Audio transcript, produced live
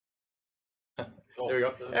There we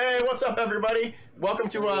go. Hey, what's up, everybody? Welcome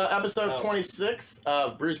to episode 26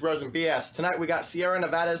 of Brews, Bros, and BS. Tonight we got Sierra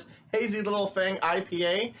Nevada's Hazy Little Thing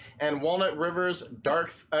IPA and Walnut River's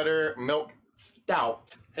Darkth Udder Milk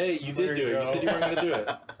Stout. Hey, you did do it. You said you weren't going to do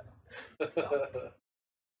it.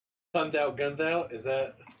 Gunned out, gunned out? Is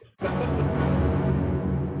that...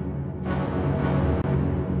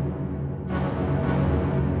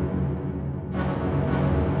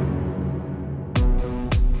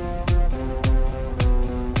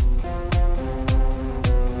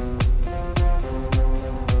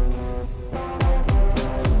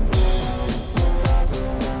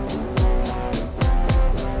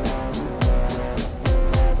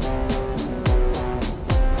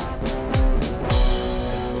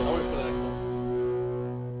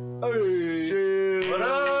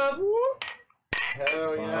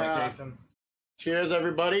 Cheers,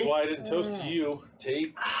 everybody. That's why I didn't toast to you.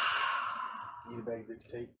 Tape. Eat a bag of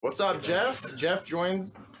tape. What's up, Jeff? Jeff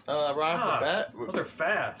joins right off the bat. Those are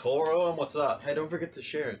fast. Coro, what's up? Hey, don't forget to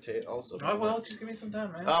share, Tate, also. Oh, well, just give me some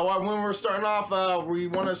time, man. Well, when we're starting off, we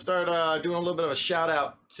want to start doing a little bit of a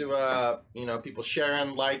shout-out to, you know, people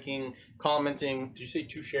sharing, liking, commenting. Did you say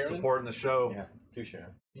two sharing? Supporting the show. Yeah, two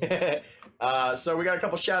sharing. So we got a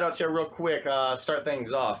couple shout-outs here real quick. Start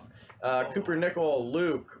things off. Cooper Nickel,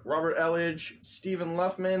 Luke, Robert Elledge, Stephen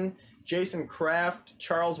Luffman, Jason Kraft,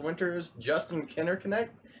 Charles Winters, Justin Kinnerconnect,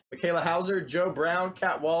 Michaela Hauser, Joe Brown,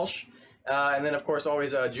 Kat Walsh, and then, of course,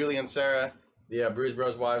 always Julie and Sarah, the Brews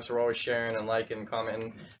Bros wives, who are always sharing and liking and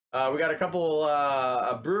commenting. We got a couple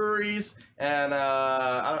breweries and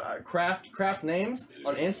craft names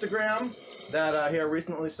on Instagram that here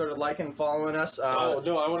recently started liking and following us. Oh,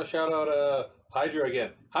 no, I want to shout out Hydra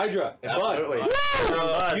again. Hydra and Absolutely.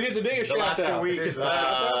 Bud. You get the biggest The shout last out. 2 weeks,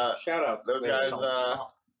 Shout outs. those guys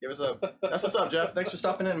give us a. That's what's up, Jeff. Thanks for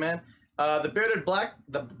stopping in, man. The bearded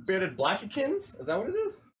Blackikins. Is that what it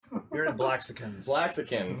is? Bearded Blaxicans.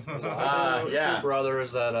 Blaxikins. Two Yeah.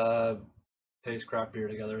 brothers that taste craft beer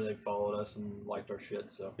together. They followed us and liked our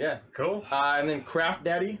shit. So Yeah. Cool. And then Craft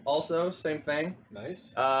Daddy, also same thing.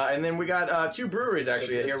 Nice. And then we got two breweries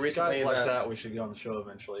actually If here recently. guys like that, we should get on the show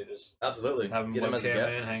eventually. Just Absolutely. have them Get them as a webcam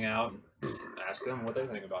guest. in, hang out, and just ask them what they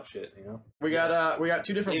think about shit. You know. We got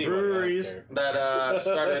two different Anybody out breweries there. that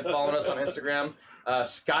started following us on Instagram.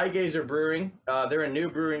 Skygazer Brewing. They're a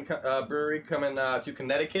new brewery coming to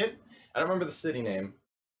Connecticut. I don't remember the city name,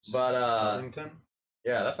 but Southington?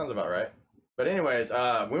 yeah, that sounds about right. But anyways,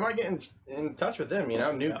 we might get in touch with them. You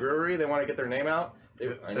know, new brewery. They want to get their name out.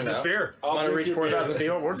 Send us beer. Want to reach 4,000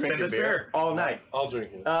 people? We're drinking Send us beer beer. all night. I'll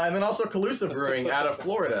drink it. And then also Calusa Brewing out of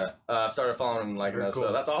Florida started following and liking Very us. cool.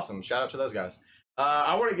 So that's awesome. Shout out to those guys.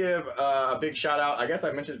 I want to give a big shout out. I guess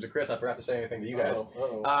I mentioned it to Chris. I forgot to say anything to you guys.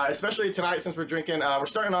 Especially tonight since we're drinking. We're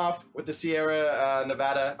starting off with the Sierra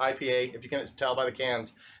Nevada IPA, if you can tell by the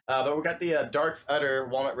cans. But we got the Darkth Udder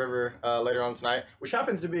Walnut River later on tonight, which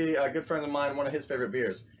happens to be a good friend of mine, one of his favorite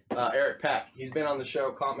beers. Eric Pack. He's been on the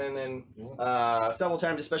show commenting several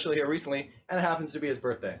times, especially here recently, and it happens to be his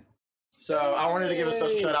birthday. So I wanted to give a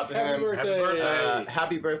special shout out to him.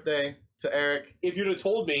 Happy birthday to Eric. If you'd have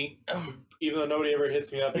told me, even though nobody ever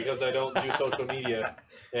hits me up because I don't do social media,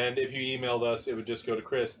 and if you emailed us, it would just go to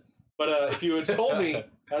Chris. But if you had told me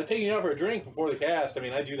I'd taken you out for a drink before the cast, I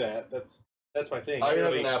mean, I do that. That's my thing. Oh, he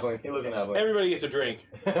lives in Abilene. He lives in Abilene. Everybody gets a drink.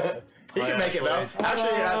 He can make it though.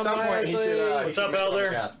 Actually, at some point he should. What's up, Elder?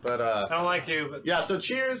 Cast, but I don't like you, but yeah. So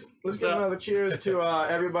cheers. Let's give another cheers to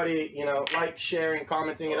everybody. You know, like, sharing,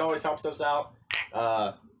 commenting. It always helps us out.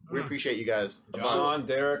 We appreciate you guys. John,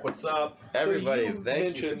 Derek, what's up? Everybody, So thank you for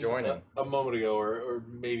mentioned joining. a moment ago, or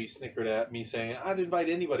maybe snickered at me saying I'd invite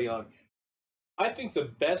anybody on. I think the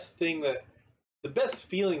best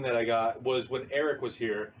feeling that I got was when Eric was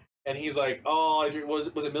here, and he's like, "Oh, I drink." Was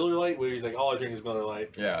it Miller Lite? Where he's like, "All I drink is Miller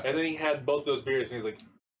Lite." Yeah. And then he had both those beers, and he's like,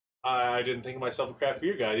 "I didn't think of myself a craft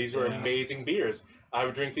beer guy. These were amazing beers. I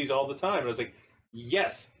would drink these all the time." And I was like,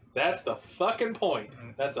 "Yes, that's the fucking point.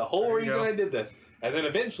 That's the whole reason I did this." And then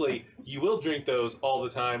eventually, you will drink those all the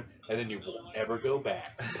time, and then you won't ever go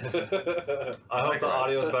back. I hope the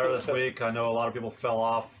audio's better this week. I know a lot of people fell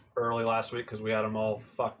off early last week because we had them all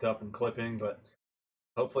fucked up and clipping, but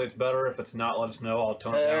hopefully it's better. If it's not, let us know. I'll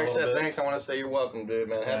tone it down Eric a said little bit. thanks. I want to say you're welcome, dude,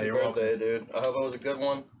 man. Happy you're birthday, dude. I hope it was a good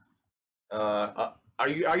one. Are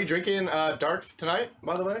you drinking Darkth tonight,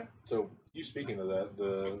 by the way? So, you speaking of that,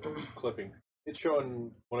 the clipping, it's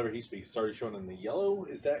showing, whenever he speaks, started showing in the yellow.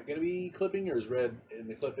 Is that going to be clipping, or is red in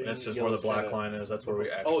the clipping? That's just where the black line is. That's where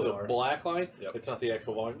we actually Oh, the are. black line? Yep. It's not the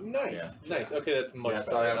actual volume. Nice, Yeah. nice. Okay, that's much Yeah,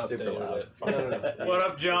 better. sorry, I'm Updated super loud. it. No. what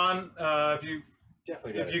up, John? If you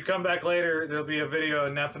Definitely. If you come back later, there'll be a video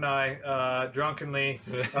of Neff and I drunkenly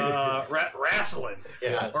wrestling.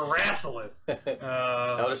 Yeah. Or wrestling.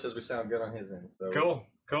 Elder says we sound good on his end. So.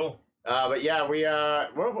 Cool. But yeah, we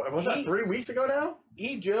what was that 3 weeks ago now?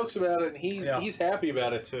 He jokes about it, and he's happy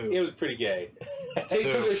about it too. It was pretty gay. He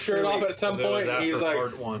took his shirt off at some point, and he was like,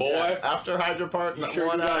 "Boy." After Hydro Part sure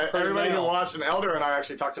 1, everybody now. who watched, and Elder and I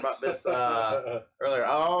actually talked about this earlier.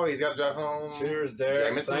 Oh, he's got to drive home. Cheers, Derek.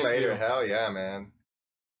 Jameson later. Hell yeah, man.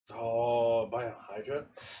 Oh, buy a Hydra?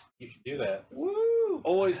 You should do that. Woo!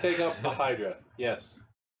 Always take up a Hydra. Yes.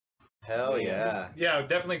 Hell yeah. Yeah,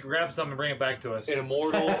 definitely grab some and bring it back to us. An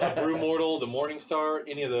Immortal, a Brew Mortal, the Morning Star,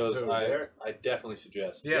 any of those, I definitely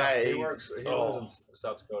suggest. Yeah, he works. He lives in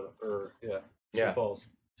South Dakota. Sioux Falls.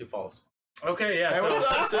 Sioux Falls. Okay, yeah. Hey, what's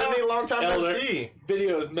up, Sydney? Long time no see.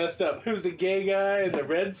 Video is messed up. Who's the gay guy in the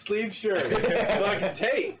red sleeve shirt? It's fucking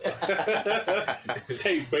Tate. It's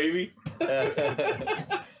Tate, baby.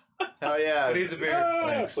 Hell yeah. Who needs a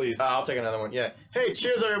beer? Please. I'll take another one. Yeah. Hey,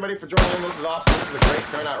 cheers everybody for joining in. This is awesome. This is a great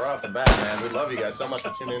turnout right off the bat, man. We love you guys so much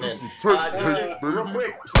for tuning in. Real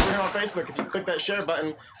quick, since we're here on Facebook, if you click that share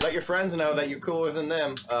button, let your friends know that you're cooler than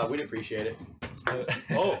them. We'd appreciate it.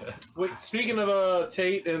 Wait, speaking of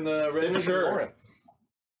Tate and the red shirt,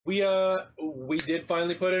 we did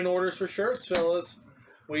finally put in orders for shirts, fellas.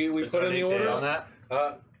 We put in the orders. On that?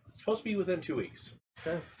 It's supposed to be within 2 weeks.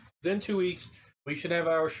 Okay. Within 2 weeks, we should have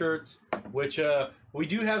our shirts, which we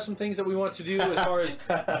do have some things that we want to do as far as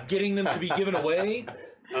getting them to be given away.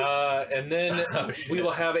 And then we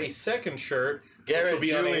will have a second shirt, Garrett,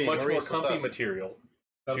 which will be Julie, on a much Maurice, more comfy material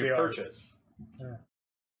to purchase.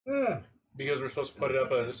 Because we're supposed to put it up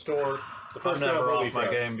at a store. The first I'm never round will be off my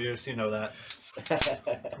for us. game, Buse. You know that.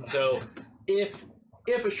 So, if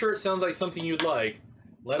a shirt sounds like something you'd like,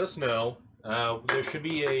 let us know. There should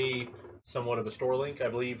be a somewhat of a store link, I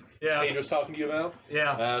believe. Yeah. Tate was talking to you about.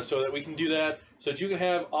 Yeah. So that we can do that, so that you can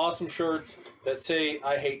have awesome shirts that say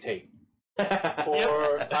 "I hate Tate"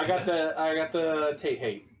 or "I got the Tate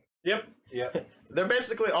hate." Yep. They're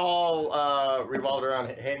basically all revolved around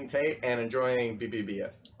hating Tate and enjoying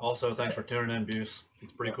BBBS. Also, thanks for tuning in, Buse.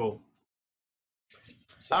 It's pretty cool.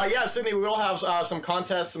 Yeah, Sydney, we will have some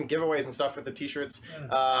contests, some giveaways and stuff with the t-shirts.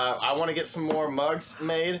 I want to get some more mugs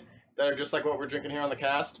made that are just like what we're drinking here on the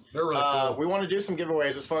cast. They're really cool. We want to do some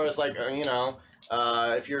giveaways as far as like,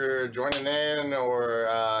 if you're joining in or,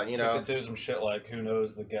 We could do some shit like who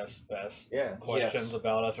knows the guest best questions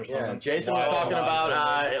about us or something. Yeah, Jason was talking about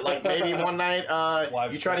like maybe one night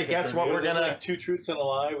you try to guess what we're gonna. Like 2 truths and a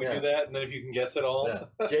lie. We do that, and then if you can guess it all.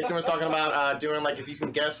 Yeah. Jason was talking about doing like if you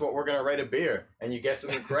can guess what we're gonna rate a beer and you guess it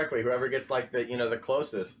incorrectly, whoever gets like the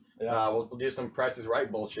closest, we'll do some Price is Right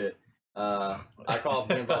bullshit. I call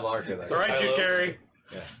him Bob Barker. It's alright, Drew Carey.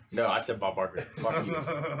 Yeah. No, I said Bob Barker.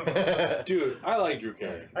 Dude, I like Drew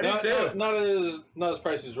Carey. I do too. Not as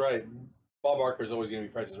Price is Right. Bob Barker is always going to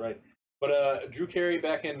be Price is Right. But Drew Carey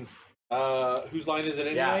back in Whose Line Is It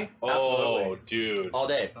Anyway? Yeah, absolutely. Oh, dude. All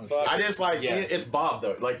day. I just like it's Bob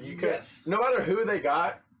though. Like you could, no matter who they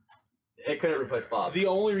got, it couldn't replace Bob. The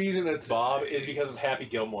only reason it's Bob is because of Happy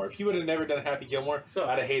Gilmore. If he would have never done Happy Gilmore,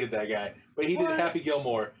 I'd have hated that guy. But he did Happy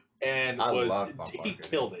Gilmore and he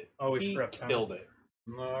killed it. Oh, he killed it.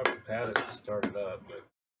 No, I've had it started up. But...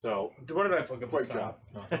 So, what did I fucking great job.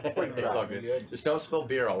 Great job. Just don't spill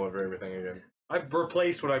beer all over everything again. I've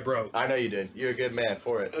replaced what I broke. I know you did. You're a good man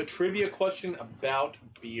for it. A trivia question about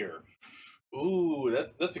beer. Ooh,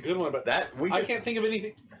 that's a good one. But I can't think of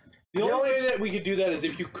anything. The only way that we could do that is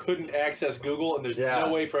if you couldn't access Google, and there's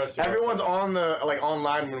no way for us to. Everyone's on the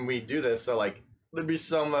online when we do this, so like there'd be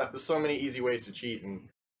so many easy ways to cheat. And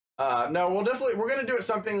no, we're gonna do it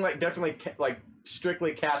something like definitely like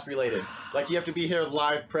strictly cast related. Like you have to be here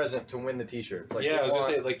live present to win the t-shirts. Like, I was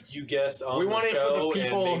gonna say like you guessed on the it show for the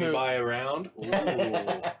people and maybe who buy around.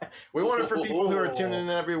 We want it for people who are tuning in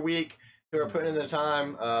every week, who are putting in the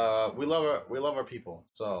time. We love our people.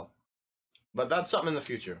 So, but that's something in the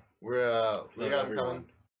future. We got them coming.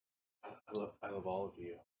 I love all of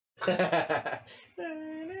you.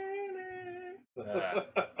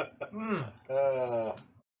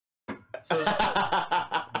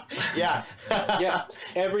 Yeah.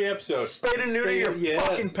 Every episode. Spay and neuter your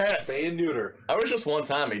fucking pets. Spay and neuter. I was just one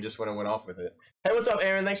time. He just went off with it. Hey, what's up,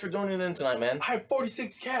 Aaron? Thanks for joining in tonight, man. I have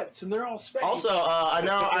 46 cats, and they're all spayed. Also, I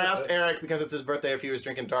know I asked Eric because it's his birthday if he was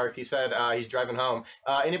drinking Darkth. He said he's driving home.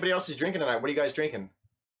 Anybody else who's drinking tonight? What are you guys drinking?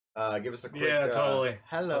 Give us a quick. Yeah, totally.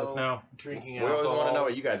 Hello. Let us know. Drinking alcohol. We always want to know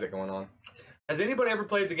what you guys are going on. Has anybody ever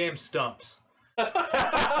played the game Stumps? I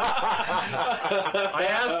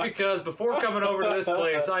asked because before coming over to this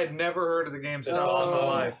place, I had never heard of the game Stumps in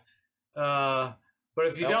my life. But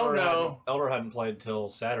if you don't know, Elder hadn't played till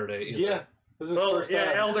Saturday either. Yeah. This is his first time.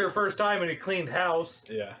 Elder first time and he cleaned house.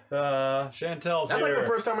 Yeah. That's Chantel's That's here. like the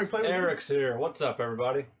first time we played with Eric's here. What's up,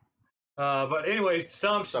 everybody? But anyways,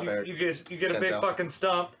 stumps. What's up, You get a big Chantel. fucking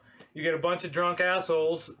stump. You get a bunch of drunk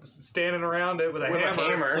assholes standing around it with a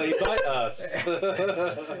hammer. Played by us.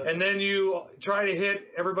 And then you try to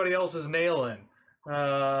hit everybody else's nail in.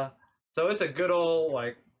 So it's a good old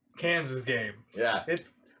like Kansas game. Yeah.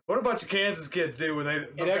 It's what a bunch of Kansas kids do when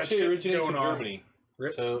they. It actually originates in Germany.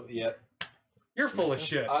 Rip. So, yeah. You're full of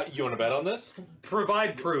shit. You want to bet on this?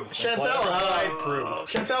 Provide proof. Chantel, Provide proof.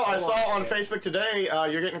 Chantel, I saw on Facebook today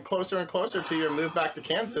you're getting closer and closer to your move back to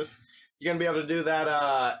Kansas. You're going to be able to do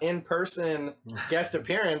that in-person guest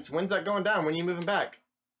appearance. When's that going down? When are you moving back?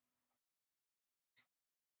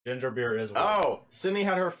 Ginger beer is. Oh, Sydney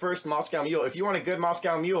had her first Moscow Mule. If you want a good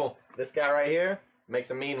Moscow Mule, this guy right here makes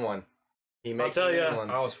a mean one. He makes a mean one.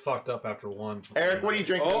 I was fucked up after one. Eric, what are you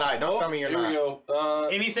drinking tonight? Don't tell me you're not. Here we go.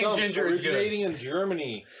 Anything Stumps ginger is good. originating in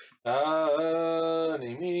Germany.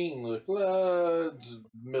 Name meaning, English bloods,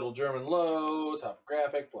 Middle German low,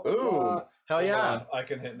 topographic, blah, blah, Ooh, blah. hell yeah. I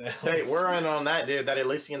can hit that. Hey, we're in on that, dude. That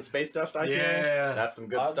Elysian Space Dust IPA. Yeah. That's some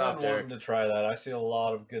good I've stuff, been Derek. wanting to try that. I see a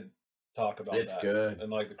lot of good talk about It's that. good.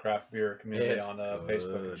 And like the craft beer community It's on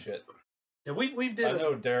Facebook good. and shit. Yeah, we did. I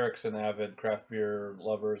know Derek's an avid craft beer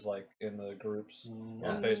lovers, like in the groups Yeah.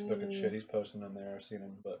 on Facebook and shit. He's posting in there. I've seen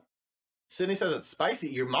him, but Sydney says it's spicy.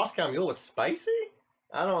 Your Moscow Mule was spicy?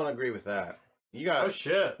 I don't agree with that. You got Oh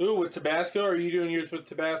shit. Ooh, with Tabasco? Are you doing yours with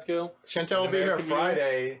Tabasco? Chantel will be here American Mule?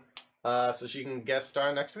 Friday, so she can guest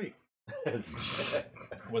star next week.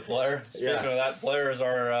 with Blair. Speaking of that, Blair is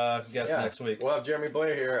our guest Yeah. next week. We'll have Jeremy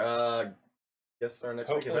Blair here, guest star next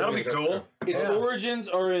week. Hopefully. That'll be cool. Its Yeah. origins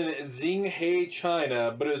are in Xinghai,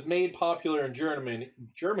 China, but it was made popular in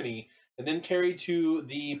Germany and then carried to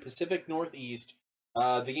the Pacific Northeast.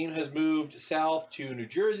 The game has moved south to New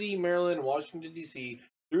Jersey, Maryland, Washington, D.C.,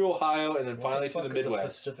 through Ohio, and then finally to the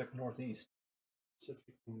Midwest. Pacific Northeast. Pacific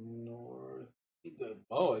North.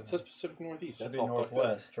 Oh, it says Pacific Northeast. Should That's be all fucked up.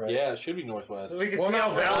 Northwest, right? Yeah, it should be Northwest. We can Well, see how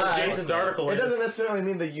not valid that. Jason's article It is. doesn't necessarily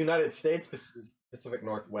mean the United States Pacific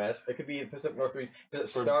Northwest. It could be Pacific Northwest. It For,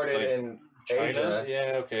 started like, in China? Asia.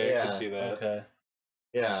 Yeah, okay, I Yeah. can see that. Okay.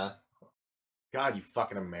 Yeah. God, you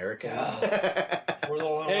fucking Americans. We're the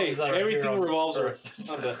only Hey, ones that are everything here on revolves around Earth.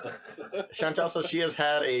 this. Chantel says she has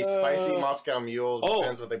had a spicy Moscow Mule. Oh.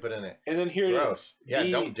 Depends what they put in it. And then here it is. Gross. Yeah,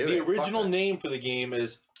 don't do the it. Fuck original that. name for the game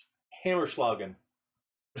is Hammerschlagen.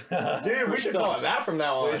 Dude, we should call it Stumps. that from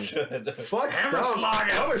now on. We should. Fuck Hammerschlagen.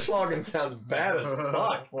 Hammerschlagen sounds bad as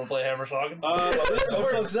fuck. Want to play Hammerschlagen? This is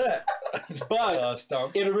where, that? but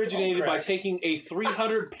Stump. it originated Oh, by crap. taking a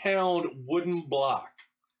 300-pound wooden block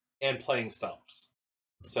and playing stumps.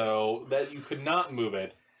 So that you could not move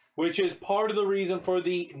it, which is part of the reason for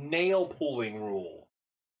the nail pulling rule.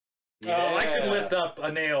 I can lift up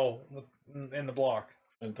a nail in the block.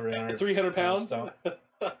 And 300. 300 pounds? Stump. I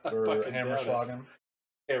Or fucking doubt it. Hammerschlagen.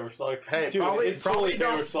 Hammerschlagen. Hey, Dude, probably it's don't. totally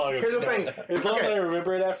Hammerschlagen. Here's the thing. As long as Okay. I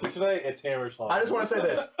remember it after today, it's Hammerschlagen. I just want to say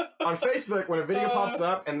this. On Facebook, when a video pops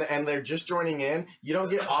up and they're just joining in, you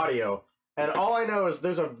don't get audio. And all I know is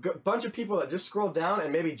there's a bunch of people that just scrolled down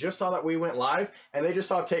and maybe just saw that we went live, and they just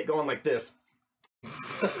saw Tate going like this.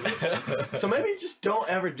 So maybe just don't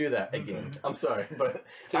ever do that again. I'm sorry, but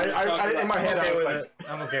I in my head I was like,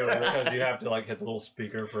 I'm okay with it. Because you have to like hit the little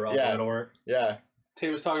speaker for audio Yeah. to work. yeah, Tay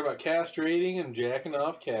was talking about castrating and jacking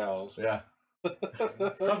off cows. yeah.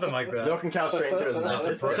 Something like that. Milking cow straight into his mouth.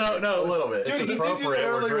 It's So, no, a little bit. Dude, It's he did do appropriate. that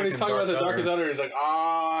We're earlier when he's drinking talking about the Darkth Darkth Udder. He's like,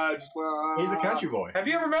 I just He's a country boy. Have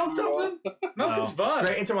you ever milked something? Milking's fun.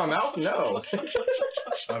 Straight into my mouth? No.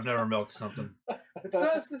 I've never milked something. It's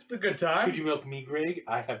a good time. Could you milk me, Greg?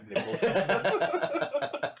 I have nipples. I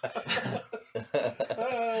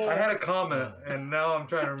had a comment, and now I'm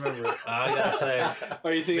trying to remember it. I gotta say,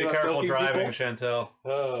 Are you be thinking about careful milking driving, people? Chantel.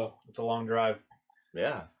 Oh. It's a long drive,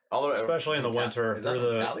 Yeah. All the way, especially in the winter Is that through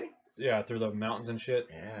from the Cali? through the mountains and shit.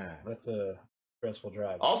 Yeah. That's a stressful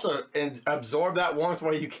drive. Also, and absorb that warmth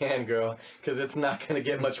while you can, girl, because it's not going to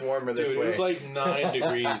get much warmer this Dude, way. it was like 9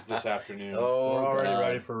 degrees this afternoon. Oh, We're already God.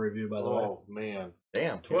 ready for review, by the way. Oh, man.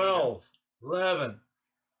 Damn. 12, 11.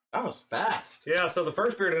 That was fast. Yeah, so the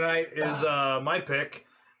first beer tonight is my pick.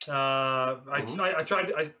 I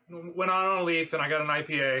went on a leaf and I got an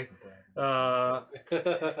IPA.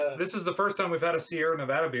 This is the first time we've had a Sierra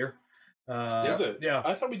Nevada beer. Is it? Yeah.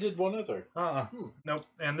 I thought we did one other. Nope.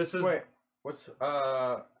 And this is Wait, what's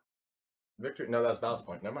Victor? No, that's Ballast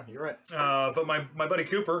Point. Never mind. You're right. but my buddy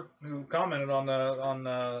Cooper, who commented on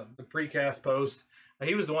the precast post,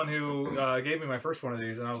 he was the one who gave me my first one of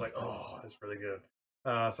these, and I was like, oh, that's really good.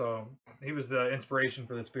 So he was the inspiration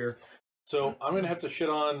for this beer. So I'm gonna have to shit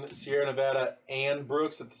on Sierra Nevada and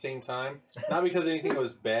Brooks at the same time. Not because anything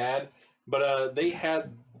was bad, but they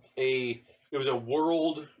had it was a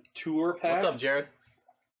world tour pack. What's up, Jared?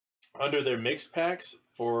 Under their mixed packs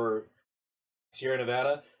for Sierra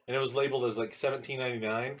Nevada, and it was labeled as like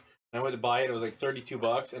 $17.99. And I went to buy it. It was like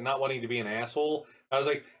 $32, and not wanting to be an asshole, I was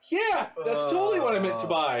like, "Yeah, that's totally what I meant to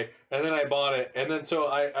buy." And then I bought it, and then so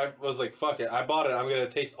I was like, "Fuck it, I bought it. I'm gonna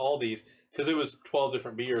taste all these." Because it was 12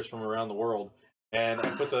 different beers from around the world. And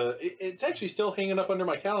I put it's actually still hanging up under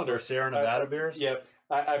my calendar. Sierra Nevada beers? Yep.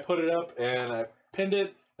 I put it up and I pinned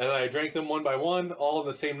it and I drank them one by one all in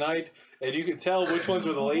the same night. And you could tell which ones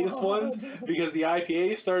were the latest ones because the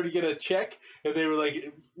IPAs started to get a check and they were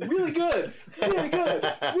like, really good, really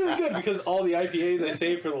good, really good. Because all the IPAs I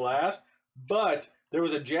saved for the last. But there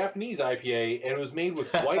was a Japanese IPA and it was made with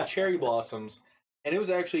white cherry blossoms. And it was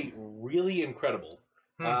actually really incredible.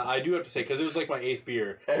 I do have to say, because it was like my 8th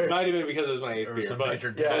beer. It might have been because it was my 8th beer. But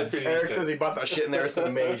Eric says he bought that shit and there were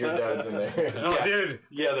some major duds in there. Oh, yeah. dude.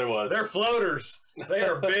 Yeah, there was. They're floaters. They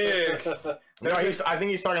are big. No, I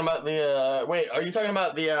think he's talking about the, wait, are you talking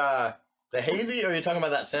about the Hazy or are you talking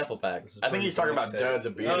about that sample pack? I think he's talking about duds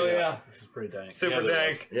of beer. Oh, yeah. This is pretty dank. Super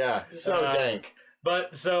dank. Yeah, so dank.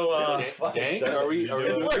 But so dank? Are we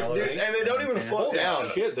Look, dude, and they don't even float down.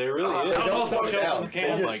 Shit, they really is. They don't float down.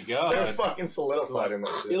 Oh my god. They're fucking solidified in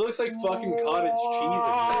that shit. It looks like fucking cottage cheese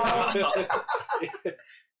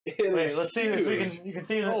in here. wait, let's see this. You can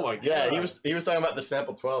see that. Oh my god. Yeah, he was talking about the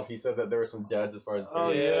sample 12. He said that there were some duds as far as beer.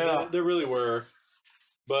 Oh yeah, there really were.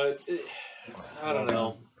 But I don't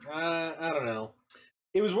know. I don't know.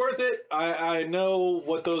 It was worth it. I know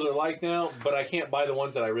what those are like now, but I can't buy the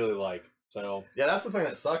ones that I really like. So yeah, that's the thing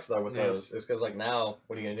that sucks though with those. Is because like now,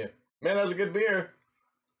 what are you gonna do? Man, that was a good beer.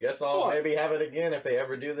 Guess I'll maybe have it again if they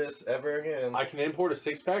ever do this ever again. I can import a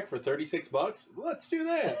 6-pack for $36. Let's do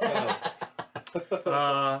that.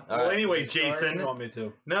 Well, anyway, Jason. You want me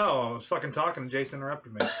to? No, I was fucking talking. Jason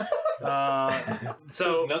interrupted me.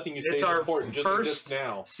 So nothing you say it's is our important. Just first like just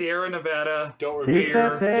now. Sierra Nevada. Don't repeat.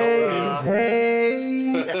 Beer.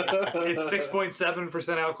 It's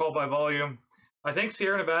 6.7% alcohol by volume. I think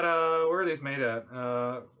Sierra Nevada. Where are these made at?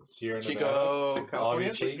 Sierra Chico, Nevada, California.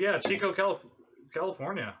 obviously. Yeah, Chico,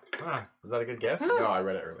 California. Huh. Is that a good guess? No, I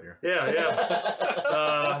read it earlier. Yeah.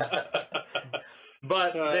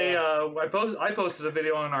 But they, I posted a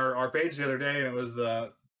video on our page the other day, and it was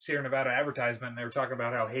the Sierra Nevada advertisement, and they were talking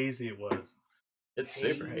about how hazy it was. It's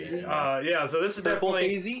super hazy. Yeah. So this is definitely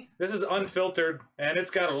hazy. This is unfiltered, and it's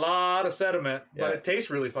got a lot of sediment, but it tastes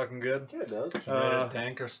really fucking good. Yeah, it does.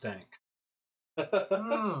 Dank or stank?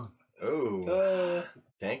 Ooh,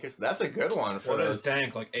 dank is that's a good one for What those. is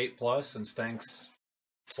dank? Like 8+ and stank's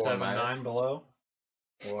 4 7, minus. 9 below?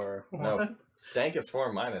 Or No, stank is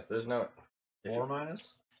 4-. There's no 4-?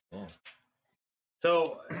 Yeah.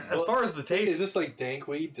 So as far as the taste, Is this like dank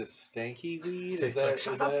weed to stanky weed? Tastes like,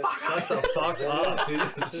 shut the shut the fuck up, dude.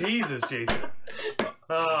 Jesus, Jason.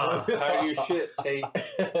 Hire your shit, Tate.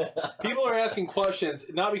 People are asking questions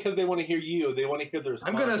not because they want to hear you; they want to hear their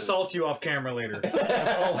responses. I'm gonna assault you off camera later.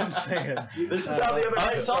 That's all I'm saying. This is how the other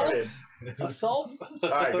night started. Assault. All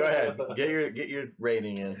right, go ahead. Get your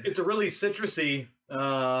rating in. It's a really citrusy,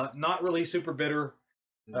 not really super bitter.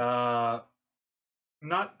 I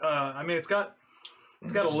mean, it's got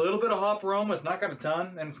a little bit of hop aroma. It's not got a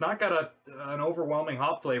ton, and it's not got an overwhelming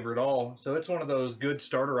hop flavor at all. So it's one of those good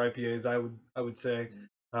starter IPAs. I would say.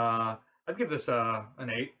 I'd give this an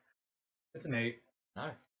 8. It's an 8.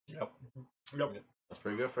 Nice. Yep. That's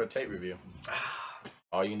pretty good for a Tate review.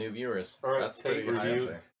 All you new viewers. All right, That's Tate pretty high review. up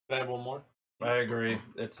there. Can I have one more? I agree.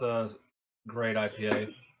 It's a great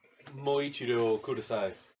IPA. Moichiro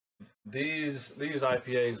kudasai. These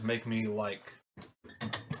IPAs make me like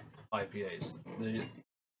IPAs.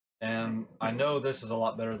 And I know this is a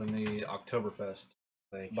lot better than the Oktoberfest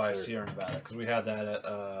by Sierra Nevada, because we had that at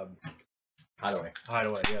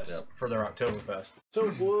Hideaway, yes, Yep. for their Oktoberfest.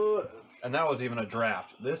 So, And that was even a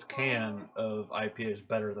draft. This can of IPA is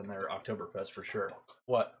better than their Oktoberfest for sure.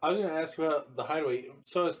 What? I was going to ask about the Hideaway.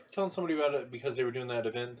 So I was telling somebody about it because they were doing that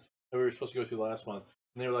event that we were supposed to go to last month.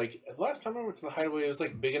 And they were like, last time I went to the Hideaway, it was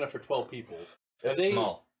like big enough for 12 people. It's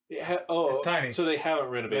small. It's tiny. So they haven't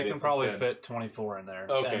renovated. They can probably fit 24 in there.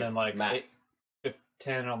 Okay. And then like Max.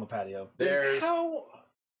 10 on the patio.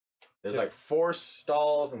 There's like 4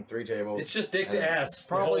 stalls and 3 tables. It's just dick to ass.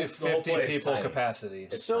 Probably the whole 50 place. people tiny. capacity.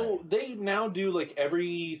 So they now do like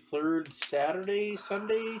every third Saturday,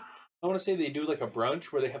 Sunday. I want to say they do like a brunch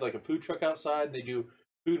where they have like a food truck outside. And they do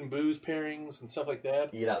food and booze pairings and stuff like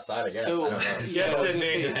that. Eat outside, I guess. So- I don't know. Yes, So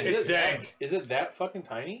indeed. It's dank. Is it that fucking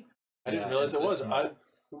tiny? I didn't Yeah, realize it it's was. small.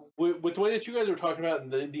 with the way that you guys were talking about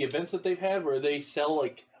the events that they've had, where they sell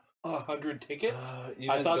like 100 tickets,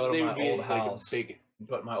 You I didn't thought go that to they my would be old like house. a big.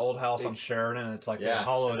 But my old house on Sheridan, it's like they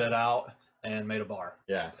hollowed it out and made a bar.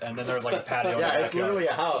 Yeah. And then there's like a patio. Yeah, in the it's backyard. literally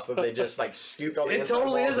a house that they just like scooped all the It inside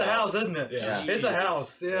totally walls is a out. house, isn't it? Yeah. It's a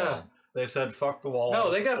house. Yeah. They said fuck the walls. No,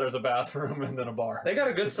 they got- There's a bathroom and then a bar. They got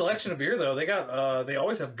a good selection of beer though. They got they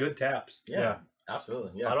always have good taps. Yeah.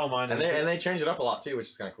 Absolutely. Yeah. I don't mind it. And they change it up a lot too, which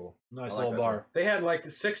is kind of cool. Nice I like little that bar. They had like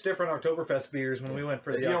 6 different Oktoberfest beers when we went for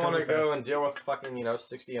If the you don't want to go Oktoberfest. and deal with fucking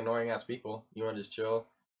 60 annoying ass people, you want to just chill.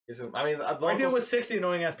 I mean, I deal with 60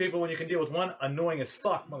 annoying ass people when you can deal with one annoying as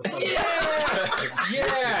fuck, motherfucker.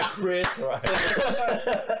 Yeah, Chris.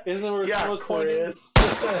 Isn't that where Yeah, someone's pointing? Chris.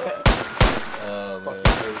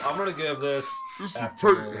 I'm gonna give this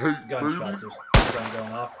after gunshots are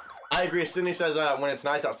going off. I agree. Sydney says when it's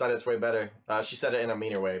nice outside, it's way better. She said it in a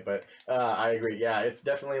meaner way, but I agree. Yeah, it's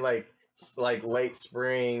definitely like late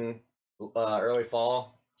spring, early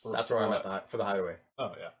fall. That's where I'm at for the hideaway.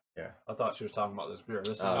 Oh yeah. Yeah. I thought she was talking about this beer.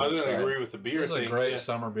 This is, I was gonna Yeah. agree with the beer this is thing. a great yeah.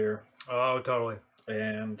 summer beer, Oh, totally.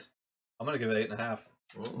 and I'm gonna give it 8.5.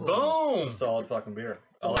 Boom! It's a solid fucking beer.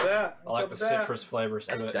 I What's like, that? I like the citrus flavors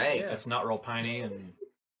to That's it. dank. It's not real piney and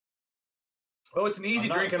Oh, it's an easy I'm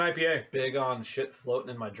not- drinking IPA. big on shit floating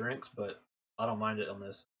in my drinks, but I don't mind it on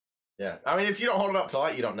this. Yeah. I mean, if you don't hold it up to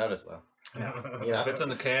light, you don't notice though. Yeah. If it's in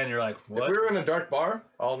the can, you're like, If what? we were in a dark bar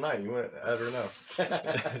all night, you wouldn't ever know.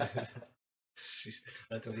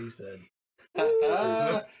 That's what he said.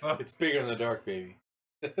 It's bigger in the dark, baby.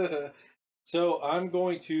 So I'm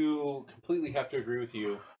going to completely have to agree with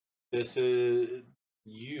you. This is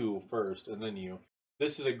you first, and then you.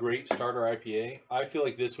 This is a great starter IPA. I feel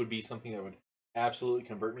like this would be something that would absolutely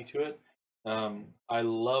convert me to it. I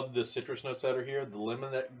love the citrus notes that are here, the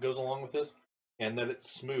lemon that goes along with this, and that it's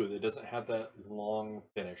smooth. It doesn't have that long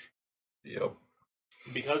finish. Yep.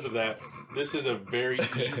 Because of that, this is a very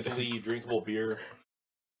easily drinkable beer.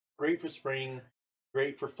 Great for spring,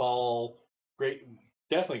 great for fall,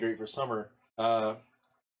 definitely great for summer.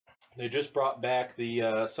 They just brought back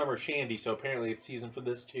the summer shandy, so apparently it's season for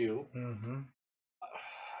this too. Mm-hmm.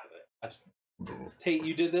 Tate,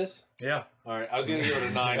 you did this? Yeah. All right, I was gonna give it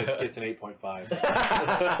a 9. It gets an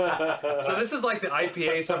 8.5. So this is like the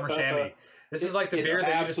IPA summer shandy. This is like the beer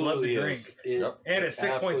that you just love to drink. And it's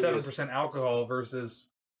 6.7% alcohol versus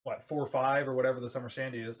what 4 or 5 or whatever the summer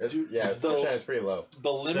shandy is. It's pretty low.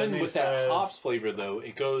 The lemon Sydney with that says- hops flavor, though,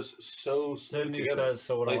 it goes so smooth Sydney together. says,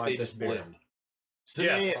 so would I like they this just beer? blend.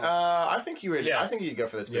 Sydney, Yes. I think you would. I Yes. think you'd go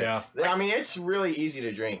for this beer. Yeah. I mean, it's really easy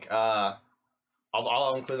to drink.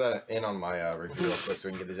 I'll include that in on my review real quick so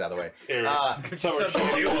we can get these out of the way. Here, summer Something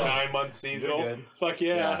shandy, to do. 9-month seasonal. You're good. Fuck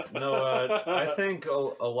yeah. No, I think a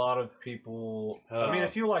lot of people. I mean,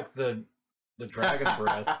 if you like the dragon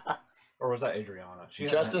breath, or was that Adriana?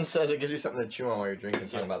 Justin says it gives you something to chew on while you're drinking.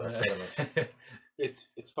 Talking about that sediment. It's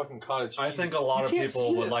fucking cottage cheese. I think a lot of You can't people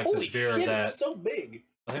see would this. like Holy this beer shit, that. it's so big.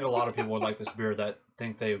 I think a lot of people would like this beer that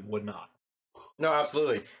think they would not. No,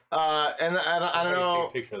 absolutely. And I don't know. Take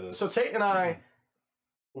a picture of this. So Tate and I,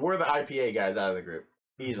 we're the IPA guys out of the group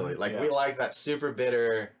easily. Like we Yeah. like that super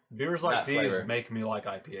bitter. Beers like That these flavor. make me like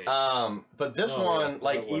IPAs. But this Oh, one, yeah,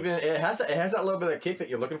 like that even it has that little bit of kick that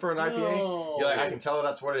you're looking for in an IPA. No. You're like, I can tell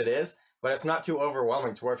that's what it is, but it's not too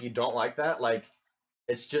overwhelming to where if you don't like that, like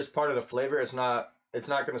it's just part of the flavor. It's not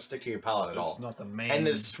going to stick to your palate at all. It's not the main. And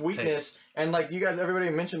the sweetness, and like you guys, everybody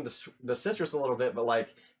mentioned the citrus a little bit, but like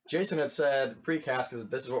Jason had said precast, because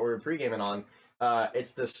this is what we were pre-gaming on.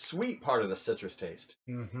 It's the sweet part of the citrus taste.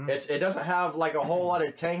 Mm-hmm. It doesn't have like a whole lot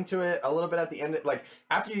of tang to it. A little bit at the end, like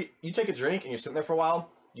after you take a drink and you're sitting there for a while,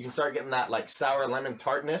 you can start getting that like sour lemon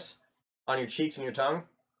tartness on your cheeks and your tongue.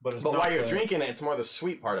 but it's But not while you're the- drinking it, it's more the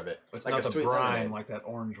sweet part of it. it's like not a the sweet brine lemonade. like that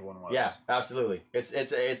orange one was. Yeah, absolutely.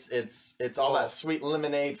 It's all that sweet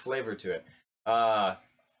lemonade flavor to it.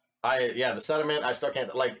 The sediment, I still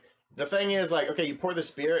can't like. The thing is, like, okay, you pour this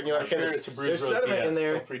beer and you're like, okay, there's sediment in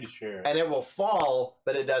there, Feel free to share. and it will fall,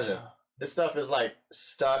 but it doesn't. This stuff is like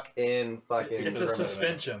stuck in fucking. It's a ferment.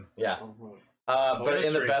 suspension. Yeah, but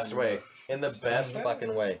in the Mystery. best way. In the best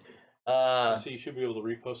fucking way. So you should be able to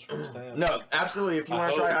repost from Stan. No, absolutely. If you I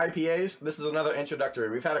want to try hope. IPAs, this is another introductory.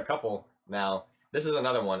 We've had a couple now. This is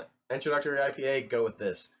another one. Introductory IPA. Go with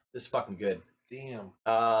this. This is fucking good. Damn.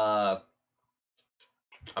 I'm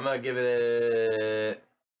gonna give it.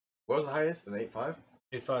 What was the highest? An 8.5.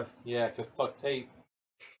 8.5. Yeah, because fuck Tate.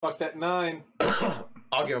 Fuck that 9.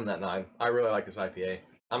 I'll give him that 9. I really like this IPA.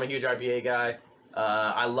 I'm a huge IPA guy.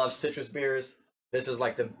 I love citrus beers. This is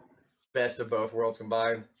like the best of both worlds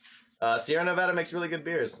combined. Sierra Nevada makes really good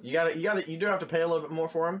beers. You do have to pay a little bit more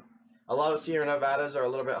for them. A lot of Sierra Nevadas are a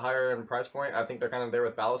little bit higher in price point. I think they're kind of there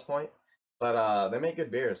with Ballast Point, but they make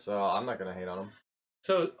good beers, so I'm not gonna hate on them.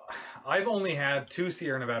 So, I've only had 2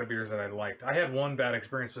 Sierra Nevada beers that I liked. I had one bad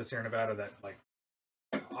experience with Sierra Nevada that like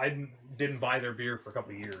I didn't buy their beer for a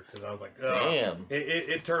couple of years because I was like, ugh. Damn.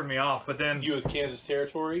 It turned me off. But then You as Kansas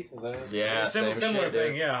territory? Is that it? Yeah, same similar shit,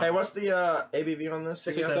 thing, dude. yeah. Hey, what's the ABV on this?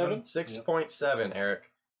 6.7? 6.7, Eric.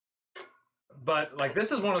 But like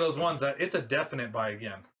this is one of those ones that it's a definite buy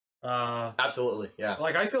again. Absolutely, yeah.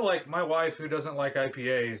 Like I feel like my wife, who doesn't like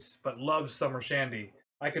IPAs but loves summer shandy,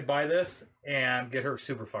 I could buy this and get her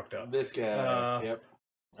super fucked up. This guy. Yep.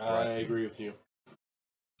 I agree with you.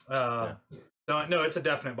 So no, it's a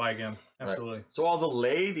definite buy again. Absolutely. Right. So all the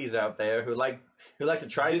ladies out there who like to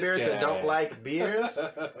try This beers guy. but don't like beers,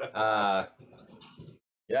 yeah,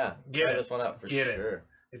 Get try it. this one out for Get it. sure.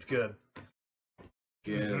 It's good.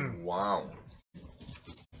 Good. Mhm. Wow.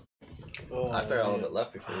 Oh, I started a little man. bit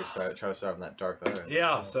left before we try to start on that Darkth Udder.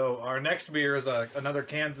 Yeah. So our next beer is another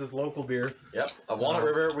Kansas local beer. Yep, a Walnut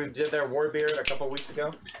River. We did their war beer a couple weeks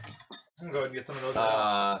ago. I'm gonna go ahead and get some of those.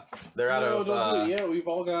 They're out No, of don't do it. Yeah, we've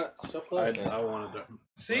all got stuff left. I wanted to.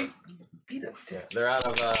 See, beat it. yeah, they're out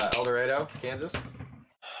of El Dorado, Kansas,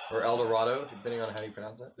 or El Dorado, depending on how you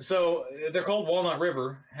pronounce it. So they're called Walnut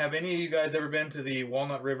River. Have any of you guys ever been to the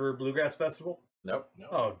Walnut River Bluegrass Festival? Nope.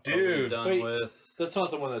 Oh, dude. Done Wait, with that's not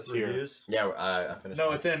the one that's here. reviews. Yeah, I finished. No,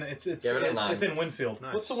 mine. it's in it's Give it a 9. it's in Winfield.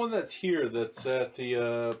 Nice. What's the one that's here that's at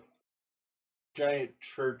the giant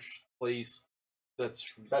church place that's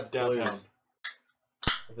downtown? Blues.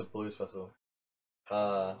 It's a blues festival.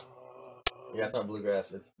 Yeah, it's not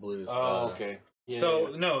bluegrass. It's blues. Oh, okay. Yeah, So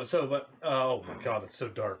yeah. no, so but oh my god, it's so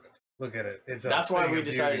dark. Look at it. It's That's why thing we of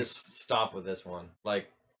decided beauty. to stop with this one. Like,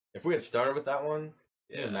 if we had started with that one,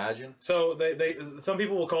 can you imagine? So they some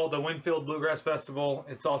people will call it the Winfield Bluegrass Festival.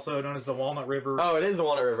 It's also known as the Walnut River. Oh, it is the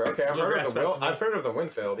Walnut River. Okay, Bluegrass Festival. I've heard of the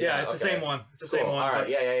Winfield. yeah, it's the okay. same one. It's the Cool. same one. All right, but-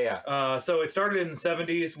 yeah. So it started in the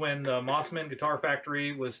 70s when the Mossman Guitar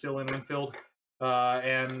Factory was still in Winfield.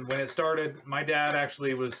 And when it started, my dad's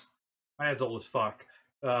old as fuck.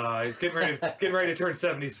 He's getting ready to turn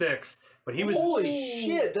 76. But he was Holy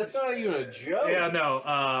shit! That's not even a joke. yeah, no.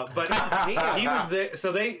 But he was there.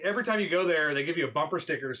 So every time you go there, they give you a bumper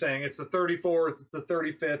sticker saying it's the 34th, it's the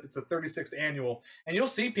 35th, it's the 36th annual, and you'll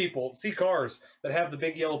see cars that have the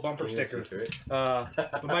big yellow bumper Can you sticker. see through it?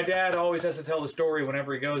 But my dad always has to tell the story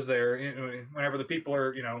whenever he goes there. Whenever the people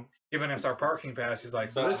are, giving us our parking pass, he's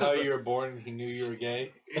like, "So About this how is you were born and he knew you were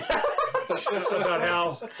gay. about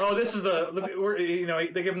how this is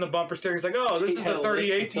they give him the bumper sticker. He's like, oh, this He is had the a list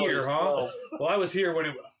 38th until he year, was huh? 12. Well, I was here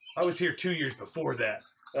I was here 2 years before that.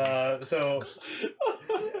 So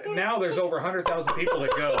now there's over 100,000 people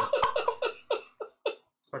that go.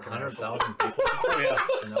 Fucking 100,000 people Oh yeah,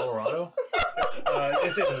 in El Dorado.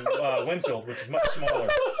 it's in Winfield, which is much smaller.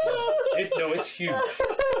 It's huge.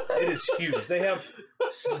 It is huge. They have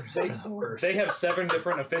 7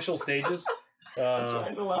 different official stages.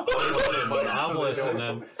 I'm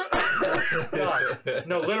listening. God.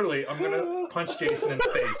 No, literally, I'm gonna punch Jason in the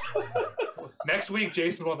face. Next week,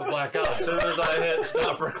 Jason will have a black eye. As soon as I hit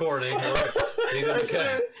stop recording, he's gonna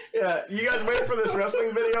catch. Yeah, you guys wait for this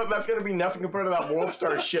wrestling video. That's gonna be nothing compared to that World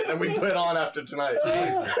Star shit that we put on after tonight.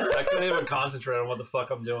 I couldn't even concentrate on what the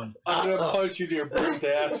fuck I'm doing. I'm gonna punch you to your bruised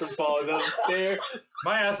ass for falling down the stairs.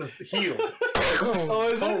 My ass is healed. Oh,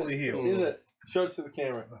 is Totally healed. it? Is it? Show it to the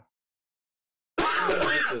camera.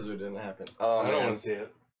 It didn't happen. Oh, I don't man. want to see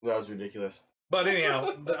it. That was ridiculous. But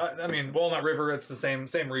anyhow, I mean, Walnut River, it's the same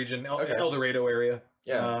region, Okay. El Dorado area.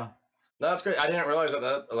 Yeah. No, that's great. I didn't realize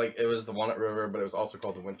that it was the Walnut River, but it was also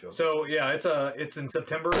called the Winfield. So yeah, it's in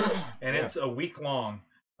September, and Yeah. it's a week long.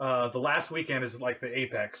 The last weekend is like the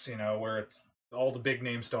apex, where it's all the big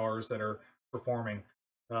name stars that are performing.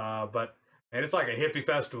 But man, it's like a hippie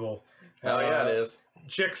festival. Oh yeah, it is.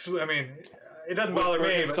 Chicks, I mean, it doesn't bother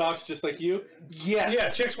me. But, Birkenstocks just like you. Yes. yeah,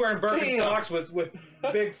 chicks wearing Birkenstocks with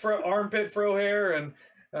big armpit fro hair and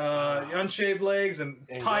unshaved legs and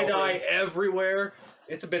And tie dye girlfriends. everywhere.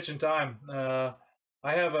 It's a bitchin' time.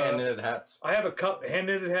 I have And knitted hats. I have a cup hand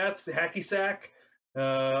knitted hats, hacky sack.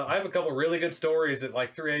 I have a couple really good stories at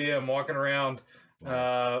like 3 a.m. walking around,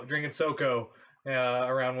 drinking SoCo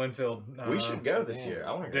around Winfield. We should go this damn. year.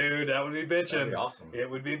 I want to go. Dude, that would be That'd bitchin'. be awesome. It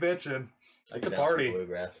would be bitchin'. I It's could a dance some party.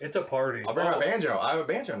 Bluegrass. It's a party. I'll bring my banjo. I have a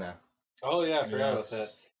banjo now. Oh yeah, I forgot Yes. about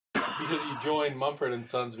that. Because you joined Mumford and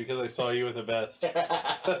Sons because I saw you with a vest.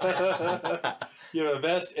 You have a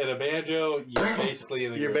vest and a banjo. You're basically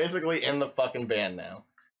in the You're group. basically in the fucking band now.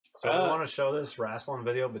 So we want to show this wrestling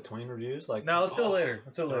video between reviews? Like, No, let's do it later.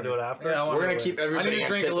 Let's do it wanna later. do it after? Yeah, I wanna We're do gonna it keep later. everybody I need to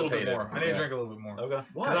drink a little bit anticipated. more. I need to drink a little bit more. Okay.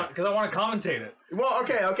 What? Because I want to commentate it. Well,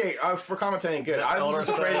 okay. For commentating, good. I'm just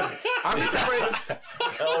afraid it's.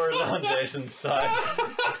 Eller's on Jason's side.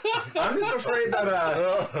 I'm just afraid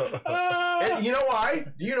that. You know why?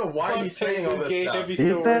 Do you know why he's saying all this stuff?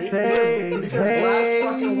 It's that Because last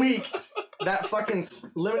fucking week, that fucking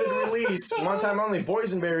limited release, one time only,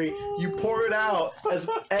 boysenberry, you poured it out as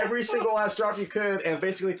every single last drop you could, and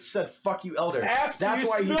basically said "fuck you, Elder." That's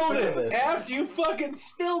why you spilled it. After you fucking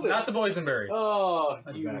spilled it. Not the boysenberry. Oh,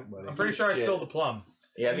 I'm pretty sure I spilled the plum.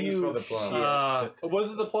 Yeah, I think you spilled the plum. Was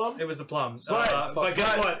it the plum? It was the plum. But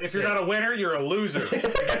guess what? If you're not a winner, you're a loser. And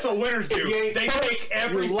guess what winners do? They take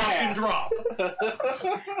every fucking drop.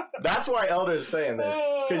 That's why Elder's saying this.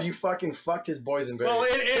 Because you fucking fucked his boysenberry. Well,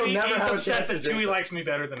 He'll never have a upset chance to that drink Chewy it. likes me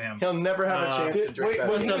better than him. He'll never have a chance to drink Wait, that.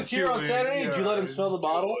 when he What's was up, here on Chewy? Saturday, did you let him smell the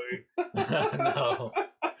bottle? No.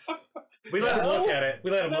 We let him look at it.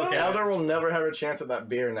 We let him look at Elder will never have a chance at that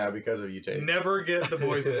beer now because of you, it. Jake. Never get the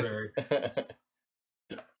boysenberry.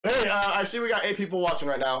 Hey, I see we got 8 people watching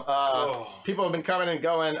right now. People have been coming and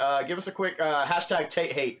going. Give us a quick hashtag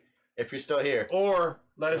Tate hate if you're still here. Or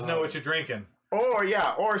let us know what you're drinking.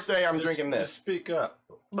 Or say I'm drinking this. Just speak up.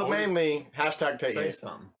 But mainly hashtag Tate Say hate.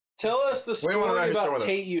 something. Tell us the We wanna know story who's still about with us.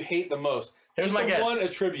 Tate you hate the most. Here's Just my the guess. one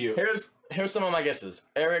attribute. Here's some of my guesses.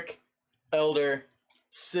 Eric, Elder,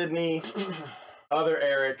 Sydney, other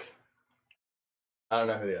Eric. I don't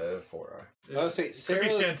know who the other 4 are. I was say Could be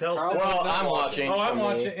Sarah's Chantel's probably still. Well, not I'm watching. Oh, so I'm me.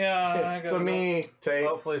 watching. Yeah. I got So it. me, Tate.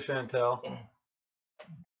 Hopefully Chantel.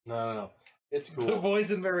 No. It's The cool.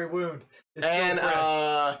 boysenberry wound. It's still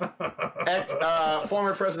And fresh.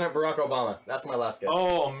 former President Barack Obama. That's my last guess.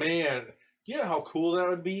 Oh man, you know how cool that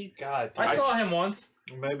would be. God, I saw him once.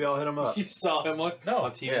 Maybe I'll hit him up. You saw him once No.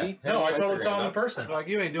 on TV. Yeah. No, I on totally Instagram, saw him no? in person. Like,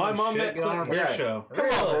 you ain't doing My mom shit. met Get on a Clinton. beer Yeah. show. Come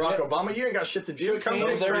on, Barack Obama. You ain't got shit to do. Come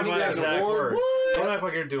knows drink everything beer. got an Exact award. words. Don't act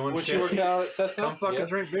like you're doing When shit. she worked out at Cessna. Come fucking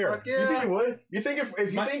drink beer. Fuck You think yeah. he would? You think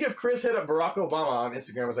if Chris hit up Barack Obama on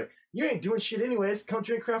Instagram and was like, "You ain't doing shit anyways. Come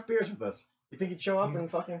drink craft beers with us." You think he'd show up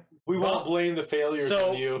and fucking? We won't blame the failures So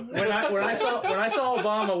on you. when I saw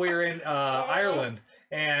Obama, we were in Ireland,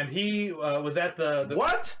 and he was at the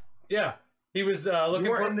What? yeah. He was looking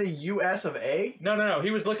You were for in the U.S. of A. no.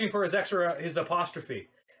 He was looking for his apostrophe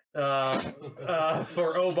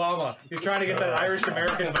for Obama. He was trying to get that Irish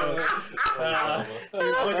American vote. He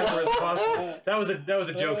was looking for his apostrophe. That was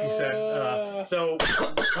a joke he said. So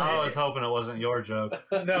I was hoping it wasn't your joke.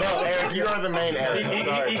 No, Eric, you are the main Eric.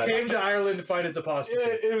 Sorry, he buddy. came to Ireland to find his apostrophe.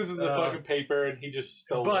 It was in the fucking paper, and he just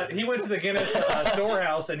stole But it. he went to the Guinness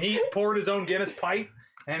storehouse and he poured his own Guinness pint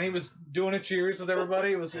and he was doing a cheers with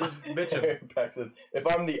everybody. It was bitching. Eric Pack says, "If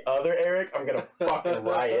I'm the other Eric, I'm gonna fucking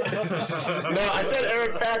riot." No, I said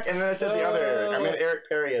Eric Pack, and then I said the other Eric. I meant Eric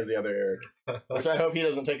Perry as the other Eric, which I hope he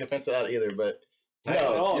doesn't take offense to that either. But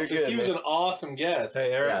no, you're good. He was man. an awesome guest.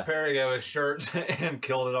 Hey, Eric Yeah. Perry got his shirt and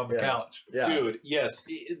killed it on the Yeah. couch. Yeah. Dude, yes.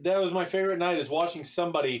 That was my favorite night, is watching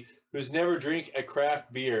somebody who's never drank a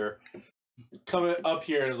craft beer come up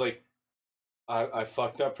here and was like, I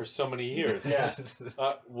fucked up for so many years. Yeah.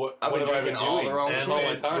 What I've been have I been drinking all doing? the wrong And shit. all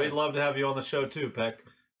my time. we'd love to have you on the show too, Peck.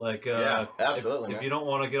 Like, Yeah, absolutely, If man. you don't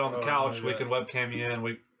want to get on the Oh, couch, my we God. can webcam you in.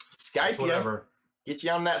 We Skype, yeah. whatever. Get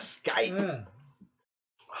you on that Skype.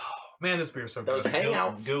 Man, this beer's so Those good.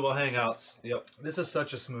 hangouts. Google Hangouts. Yep. This is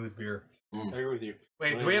such a smooth beer. I agree with you.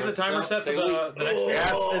 Wait, do we have the timer set for the next beer? Yeah,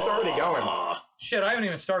 it's already going. Shit, I haven't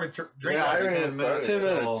even started drinking. Yeah, I haven't even 10 minutes. started.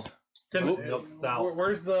 10 minutes. Tim, Yep, stout.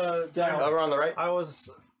 where's the timer? Over on the right. I was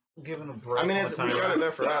given a break. I mean, on it's, the we timer. got it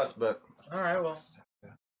there for us, but All right, well,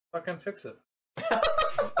 fucking fix it.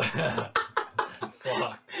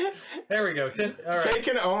 Fuck. There we go. All right. Tay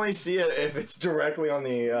can only see it if it's directly on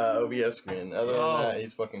the OBS screen. Other than Oh. that,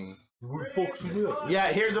 he's fucking. Who fucks with you? Yeah,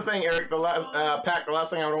 here's the thing, Eric. The last the last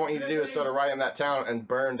thing I want you to do is start a riot in that town and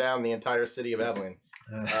burn down the entire city of Abilene.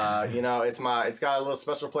 You know, it's got a little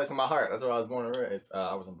special place in my heart. That's where I was born and raised.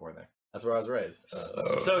 I wasn't born there. That's where I was raised.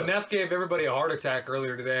 So Neff gave everybody a heart attack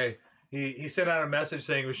earlier today. He sent out a message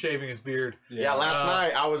saying he was shaving his beard. Yeah, last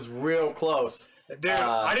night I was real close. Dude,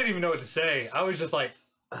 I didn't even know what to say. I was just like,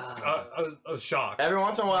 I was shocked. Every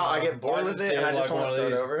once in a while, I get bored with it and I just want to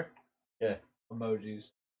start over. Emojis.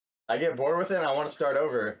 I get bored with it and I want to start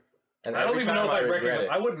over. And I don't every even know time if I regret recognize. it.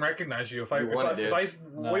 I wouldn't recognize you if I You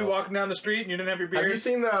wouldn't, we walking down the street and you didn't have your beard. Have you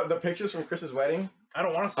seen the pictures from Chris's wedding? I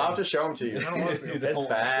don't want to see I'll have them. to show them to you. I don't want to see them. It's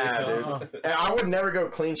bad, dude. Uh-uh. And I would never go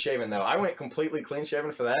clean shaven though. I went completely clean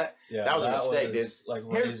shaven for that. Yeah, That was a mistake, dude. Like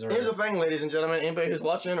Here's the thing, ladies and gentlemen. Anybody who's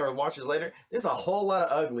watching or watches later, there's a whole lot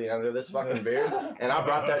of ugly under this fucking beard, and I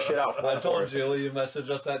brought that shit out full I told force. Julie you messaged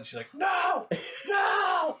us that, and she's like, "No,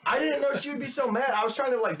 no." I didn't know she would be so mad. I was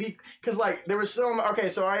trying to like be, cause like there was so okay.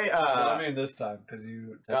 So I mean this time because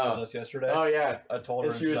you texted us yesterday. Oh yeah. I told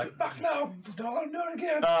her, And and she she's was- like, "Fuck no, don't let him do it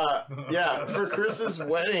again." Yeah, for Chris's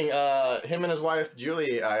wedding, him and his wife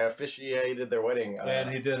Julie, I officiated their wedding. And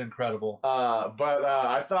he did incredible. But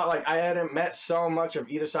I thought like I hadn't met so much of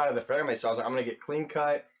either side of the family, so I was like, I'm gonna get clean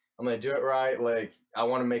cut. I'm gonna do it right. Like I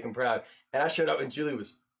want to make him proud. And I showed up, and Julie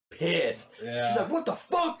was pissed. Yeah. She's like, "What the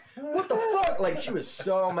fuck? What the fuck?" Like she was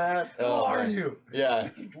so mad. Who are you? Yeah.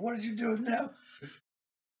 What did you do now?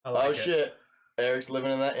 I like Oh it. shit. Eric's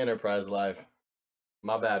living in that enterprise life.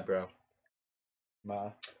 My bad, bro.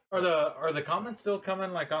 Nah, Are the comments still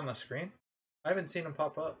coming like on the screen? I haven't seen them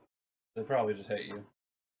pop up. they probably just hate you.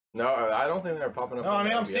 No, I don't think they're popping up. No, I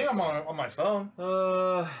mean I'm OBS. seeing them on my phone.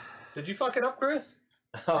 Did you fuck it up, Chris?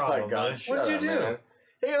 Oh my Probably. god. What'd shut you up, do? man.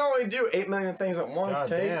 He can only do 8 million things at once, God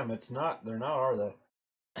Tate. damn, it's not. They're not, are they?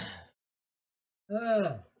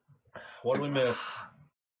 Uh, What did we miss?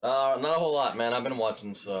 Not a whole lot, man. I've been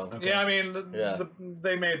watching, so. Okay. Yeah, I mean Yeah.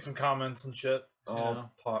 they made some comments and shit. Oh,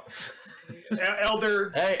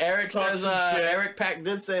 Elder. Hey, Eric Talk says, some shit. Eric Pack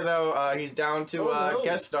did say, though, he's down to Oh, really?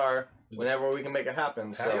 guest star whenever we can make it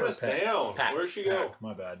happen. Pat So, us down. Pack. Where'd she go?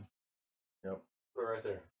 My bad. Put it right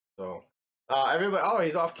there. so. Everybody, oh,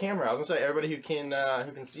 he's off camera. I was gonna say, everybody who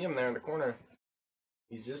can see him there in the corner.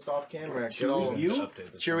 He's just off camera. Good old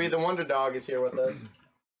Update this Chewy one. the Wonder Dog is here with us.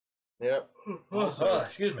 Yep.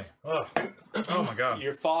 Excuse me. Oh my god.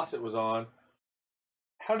 Your faucet was on.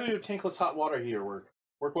 How do your tankless hot water heater work?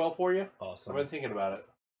 Work well for you? Awesome. I've been thinking about it.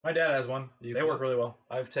 My dad has one. You They can- work really well.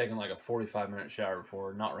 I've taken like a 45-minute shower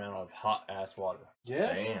before, not ran out of hot ass water.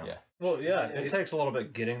 Yeah. Damn. Yeah. Well, yeah. It takes a little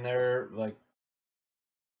bit getting there, like,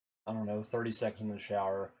 I don't know, 30 seconds in the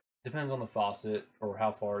shower. Depends on the faucet or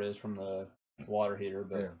how far it is from the water heater,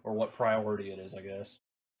 but Yeah. or what priority it is, I guess,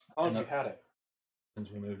 Oh, And you the- had it. since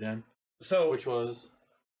we moved in So Which was?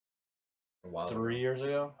 Wow. 3 years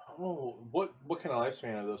ago. Oh, what kind of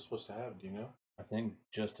lifespan are those supposed to have? Do you know? I think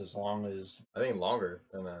just as long as I think longer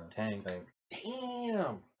than a tank. tank.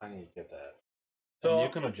 Damn. I need to get that. So So- you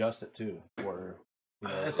can adjust it too, where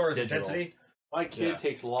as far as it's digital. intensity, My kid Yeah.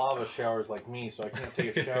 takes lava showers like me, so I can't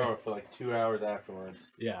take a shower for like 2 hours afterwards.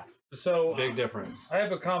 Yeah, so big difference. I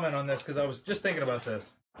have a comment on this because I was just thinking about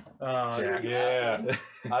this. Yeah.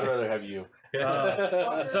 I'd rather have you.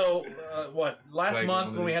 What last Like month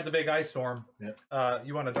one when of we these. had the big ice storm? Yep.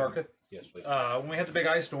 You want a Darkth? Yes, please. When we had the big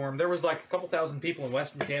ice storm, there was like a couple thousand people in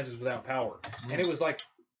western Kansas without power, and it was like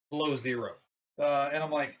below zero. And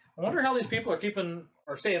I'm like, I wonder how these people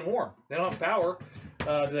are staying warm. They don't have power.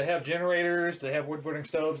 Do they have generators? Do they have wood burning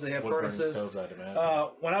stoves? Do they have furnaces? Stoves, I'd imagine.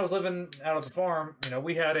 When I was living out at the farm,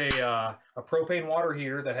 we had a propane water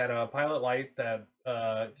heater that had a pilot light that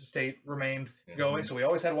remained going. So we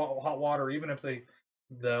always had hot water, even if the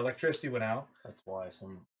electricity went out. That's why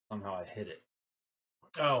somehow I hit it.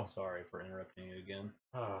 Oh, Sorry for interrupting you again.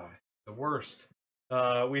 the worst.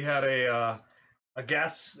 We had a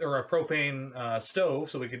gas or a propane stove,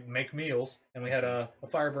 so we could make meals, and we had a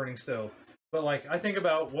fire burning stove. But like, I think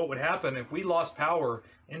about what would happen if we lost power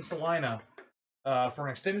in Salina for an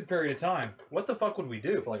extended period of time. What the fuck would we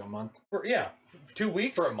do? For like a month. For 2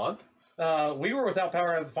 weeks. For a month? We were without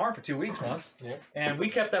power at the farm for 2 weeks once, Yeah. and we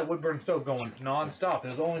kept that wood burning stove going non-stop. It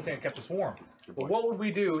was the only thing that kept us warm. But what would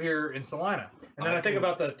we do here in Salina? And then I think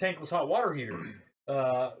about the tankless hot water heater.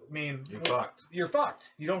 I mean, You're fucked. You're fucked.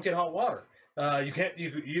 You don't get hot water. You can't.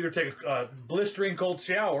 You either take a blistering cold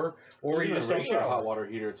shower or you Even just a don't regular shower. hot water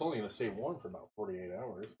heater, it's only going to stay warm for about 48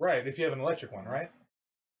 hours. Right, if you have an electric one, right?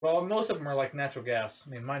 Well, most of them are like natural gas. I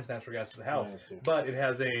mean, mine's natural gas at the house, Mine is too. but it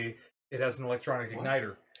has an electronic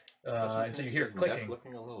igniter, and so you hear it clicking.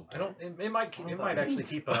 Looking a little I don't. It might actually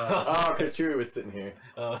keep. Oh, because Chewy was sitting here.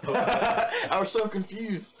 I was so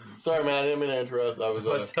confused. Sorry, man. I didn't mean to interrupt. I was.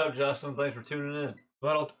 What's up, Justin? Thanks for tuning in.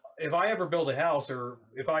 But if I ever build a house, or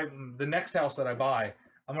the next house that I buy,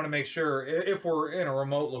 I'm going to make sure, if we're in a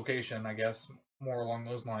remote location, I guess, more along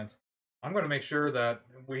those lines, I'm going to make sure that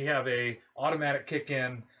we have a automatic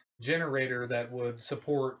kick-in generator that would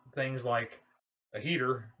support things like a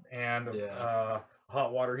heater and a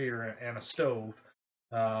hot water heater and a stove,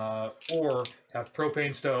 or have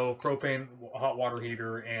propane stove, propane hot water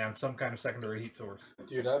heater, and some kind of secondary heat source.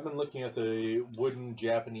 Dude, I've been looking at the wooden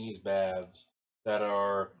Japanese baths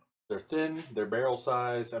they're thin, they're barrel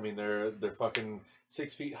size. I mean, they're fucking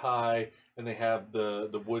 6 feet high. and they have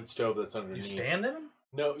the wood stove that's underneath. You stand in them?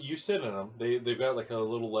 No, you sit in them. They've got like a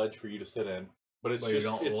little ledge for you to sit in, but it's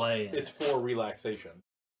it's for relaxation.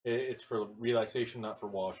 It's for relaxation, not for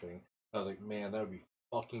washing. I was like, man, that would be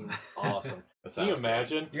fucking awesome. Can you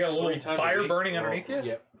imagine? You got a little fire burning underneath you?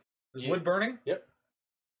 Yep. Wood burning? Yep.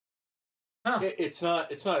 Huh. It's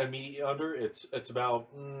not immediately under. It's about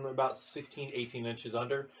 16, 18 inches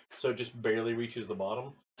under, so it just barely reaches the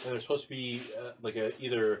bottom. And there's supposed to be like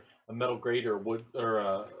either a metal grate or wood or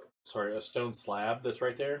a stone slab that's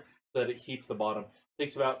right there so that it heats the bottom. It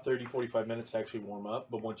takes about 30-45 minutes to actually warm up,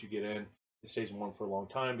 but once you get in, it stays warm for a long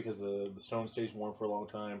time because the stone stays warm for a long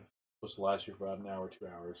time. It's supposed to last you for about an hour, 2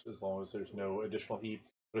 hours, as long as there's no additional heat.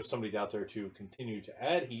 But if somebody's out there to continue to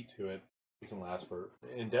add heat to it, it can last for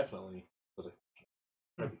indefinitely. I was like,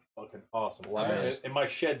 that'd be fucking awesome. And my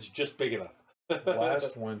shed's just big enough.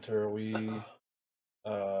 Last winter,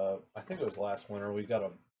 I think it was last winter, we got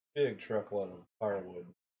a big truckload of firewood.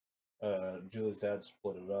 Julie's dad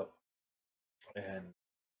split it up, and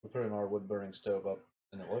we put it in our wood-burning stove up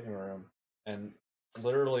in the living room, and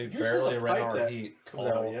literally barely ran our heat. Comes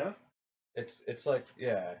out, yeah? It's like,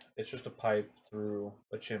 yeah, it's just a pipe through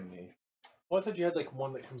a chimney. Well, I thought you had like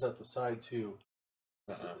one that comes out the side too.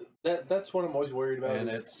 That's what I'm always worried about. And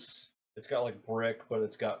it's got like brick, but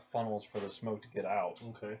it's got funnels for the smoke to get out.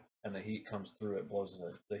 Okay. And the heat comes through it, blows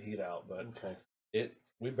the heat out. But okay.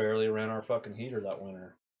 We barely ran our fucking heater that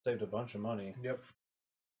winter. Saved a bunch of money. Yep.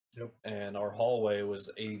 And our hallway was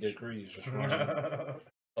 80 degrees, just running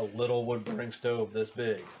a little wood burning stove this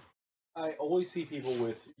big. I always see people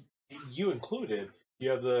with, you included, you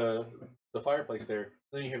have the fireplace there,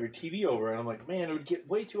 then you have your TV over, and I'm like, man, it would get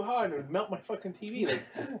way too hot, and it would melt my fucking TV.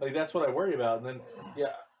 Like that's what I worry about. And then,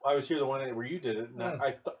 yeah, I was here the one where you did it, and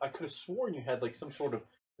I could have sworn you had like some sort of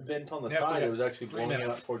vent on the side. It was actually blowing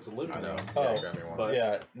out towards the living room. But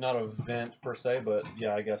yeah, not a vent per se, but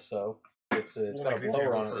yeah, I guess so. It's got a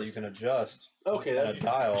blower on it that you can adjust. Okay, and a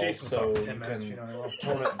dial, Jason so 10 you minutes, can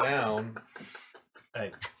tone it down.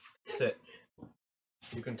 Hey, sit.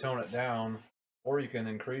 You can tone it down, or you can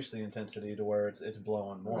increase the intensity to where it's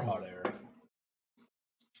blowing more hot air.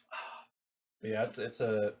 Yeah, it's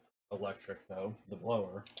a electric though, the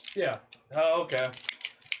blower. Yeah. Oh, okay.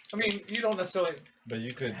 I mean, you don't necessarily. But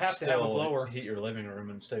you could have to have a blower. Heat your living room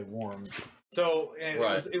and stay warm. So it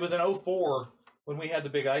was in 04 when we had the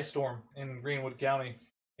big ice storm in Greenwood County,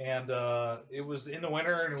 and it was in the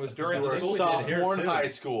winter, and it was during the school sophomore in high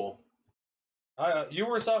school.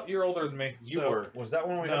 You're older than me. You were. Was that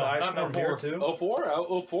when we had the ice storm here too?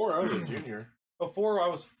 04? 04, I was a junior. 04, I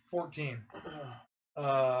was 14.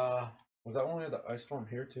 Was that when we had the ice storm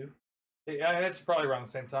here too? Yeah, it's probably around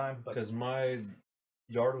the same time. Because my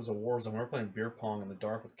yard was a war zone. We were playing beer pong in the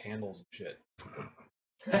dark with candles and shit.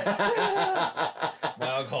 My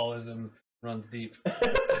alcoholism runs deep.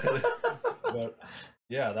 But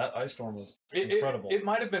yeah, that ice storm was incredible. It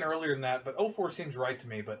might have been earlier than that, but 04 seems right to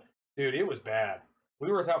me. But dude, it was bad.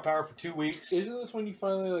 We were without power for 2 weeks. Isn't this when you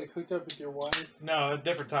finally like hooked up with your wife? No, a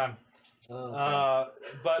different time. Oh,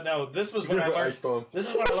 okay. But no, this was when I learned. This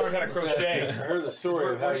is when I learned how to crochet. I heard the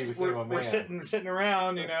story of how you became a man. We're sitting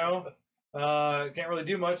around, you know. Can't really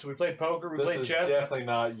do much. So we played poker. We played chess. Definitely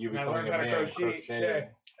not you becoming a man. I learned how to crochet.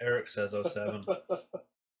 Eric says 07.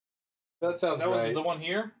 That sounds that right. Was the one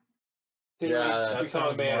here. Yeah, that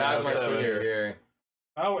sounds man. That was my senior year.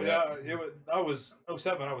 Oh yeah, I was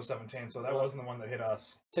 07. I was 17, so that wasn't the one that hit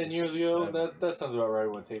us. 10 years ago. That sounds about right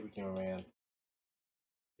when Tate became a man.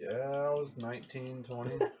 Yeah, I was 19,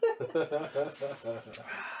 20.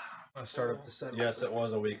 I start up the set. Yes, it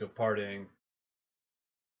was a week of partying.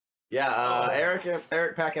 Yeah,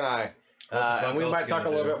 Eric, Pack, and I. And we might talk a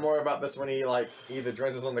little bit more about this when he either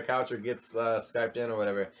joins us on the couch or gets Skyped in or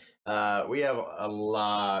whatever. We have a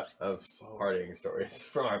lot of partying stories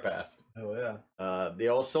from our past. Oh yeah. The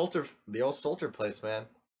old Salter place, man.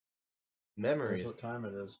 Memories. That's what time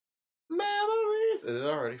it is. Memories. Is it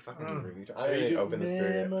already fucking review time? I didn't open this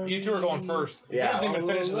beer yet. You two are going first. Yeah. He hasn't even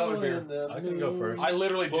finished his other beer. I can go first. I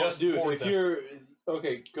literally just poured this.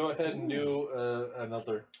 Okay, go ahead and do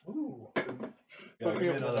another. Ooh. Yeah, give me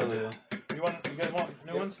another. You guys want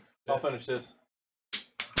new ones? I'll finish this.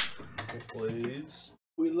 Please.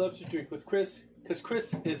 We love to drink with Chris, because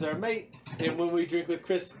Chris is our mate, and when we drink with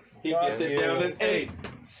Chris, he gets it down in 8,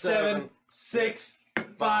 7, 6,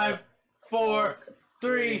 5, 4,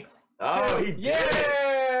 3. Oh, 2. He did.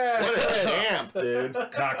 Yeah! What a champ, dude.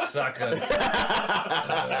 Cocksuckers.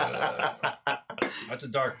 That's a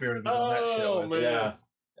dark beer to be on that shit with. Yeah.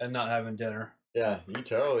 And not having dinner. Yeah, you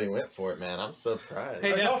totally went for it, man. I'm so proud.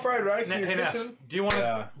 Hey, no fried rice in your Neff, kitchen? do you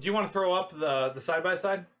want to throw up the side by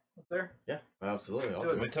side? up there? Yeah, absolutely. I'll Do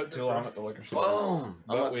it. do We it. took too long at the liquor store. Boom! I'm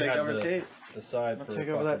But gonna we take had over to Tate. Decide I'm for gonna take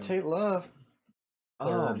over that fucking Tate love.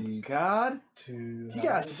 Oh 30 God! to. Do you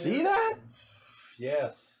guys see that?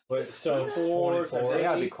 Yes. Wait, so See that? 4 24. times They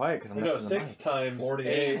gotta be 8? quiet because I'm No, next to the 6 mic. times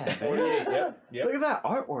 48. 8. Yeah, 48. man. Yep. Look at that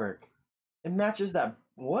artwork. It matches that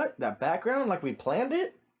that background like we planned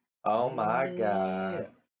it. Oh my God!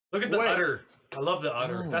 Look at the Wait. udder. I love the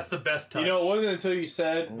udder. Mm. That's the best touch. You know, it wasn't until you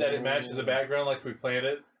said that it matches the background like we planned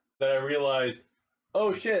it that I realized,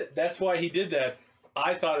 oh shit, that's why he did that.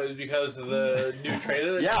 I thought it was because of the new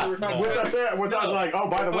trailer that Yeah, you were talking which I about. said, which I was like, oh,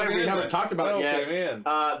 by the way, fucking we is haven't it? talked about it yet. Okay, man.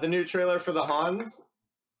 The new trailer for the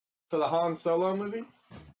Han Solo movie.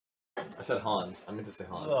 I said Hans. I meant to say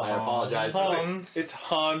Han. Oh, I apologize. Hans. It's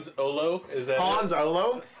Hans Olo. Is that Hans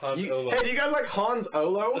Olo. Hans Olo. Hey, do you guys like Hans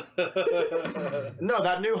Olo? No,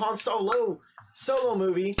 that new Han Solo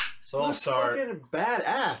movie. So I'll looks start. fucking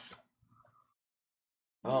badass.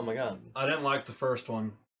 Oh my God. I didn't like the first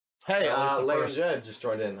one. Hey, That was the Lane first- Jed just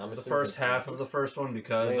joined in. I'm The assuming first it's- half of the first one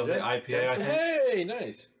because of the Jen? IPA. I think. Hey,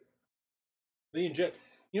 nice. Lee and Jet.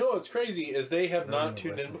 You know what's crazy is they have Don't not even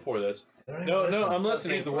tuned in listen. before this. Don't No, even no, listen. I'm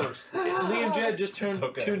listening. He's the worst. Lee and Jed just It's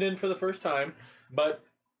okay. tuned in for the first time, but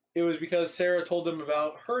it was because Sarah told them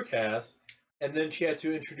about her cast, and then she had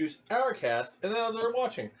to introduce our cast, and now they're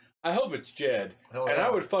watching. I hope it's Jed, Hell and yeah.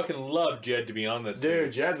 I would fucking love Jed to be on this.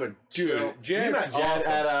 Dude, Jed's a Dude, Jed's you met Jed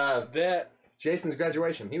awesome. at that Jason's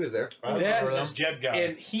graduation. He was there. I that remember This them. Jed guy.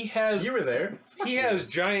 and he has You were there.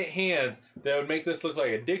 giant hands that would make this look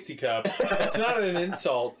like a Dixie cup. It's not an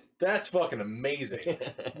insult. That's fucking amazing.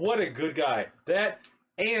 What a good guy. That,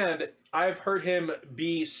 and I've heard him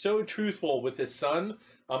be so truthful with his son.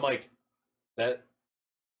 I'm like, that.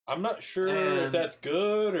 I'm not sure if And- that's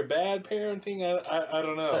good or bad parenting. I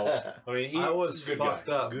don't know. I mean, I was good fucked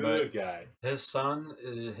guy. up, Good guy. His son,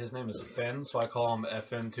 his name is Finn, so I call him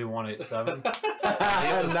FN2187.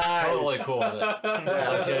 He was Nice. totally cool with it. I was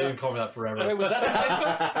like, yeah, you can call me that forever. Wait, was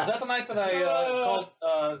that the night that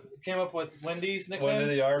I came up with Wendy's nickname? Went to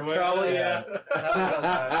the yard with Probably, Yeah. That was on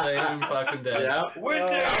that. Same fucking day. Yeah. We're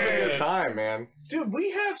That was a dead. good time, man. Dude,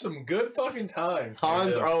 we have some good fucking times.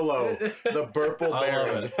 Hans Yeah. Olo, the Burple I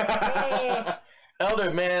love Baron.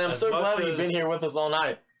 Elder, man, I'm As so much glad that you've been as- here with us all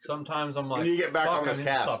night. Sometimes I'm like, need to get back fuck, on this I need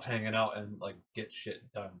to cast. stop hanging out and like get shit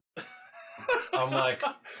done. I'm like,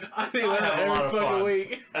 I think I that have a lot every of fucking fun.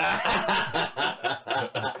 week.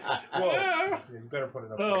 Whoa. Yeah, you better put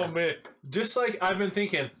it up. Oh there. man, just like I've been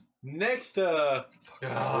thinking, next oh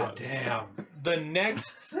damn. the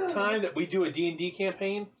next time that we do a D&D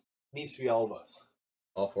campaign needs to be all of us.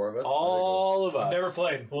 All four of us? All of us. Never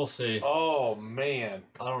played. We'll see. Oh man.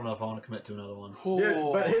 I don't know if I want to commit to another one.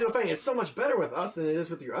 Dude, but here's the thing, it's so much better with us than it is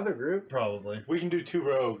with your other group. Probably. We can do 2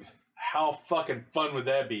 rogues. How fucking fun would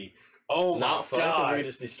that be? Oh my Not fun because god. we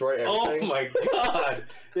just destroy Oh everything. my god.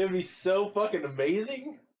 It'd be so fucking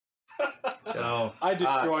amazing. So I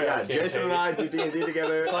destroy yeah, our Jason and I do D&D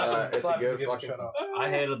together. Slap him, It's a slap him, good give him a fucking shut time. up. I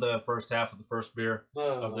hated the first half of the first beer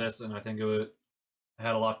of Oh. this, and I think it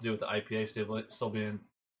had a lot to do with the IPA still being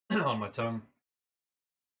on my tongue.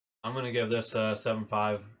 I'm gonna give this a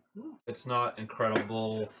 7.5. It's not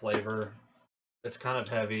incredible flavor. It's kind of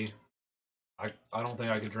heavy. I don't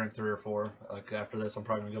think I could drink 3 or 4. Like after this, I'm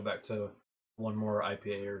probably gonna go back to one more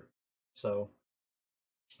IPA or so.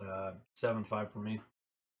 7.5 for me.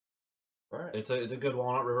 Alright. It's a good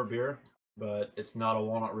Walnut River beer, but it's not a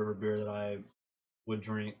Walnut River beer that I would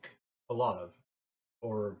drink a lot of,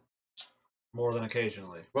 or more than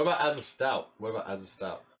occasionally. What about as a stout? As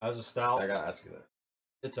a stout, I gotta ask you that.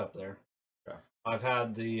 it's up there. Okay. I've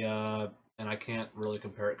had the, and I can't really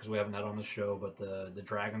compare it because we haven't had it on the show, but the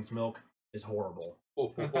Dragon's Milk is horrible.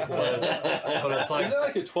 But it's like- Isn't that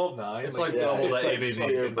like a 12.9? It's like yeah, double the it's like ABV.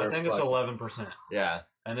 super I think it's fucking- 11%, Yeah.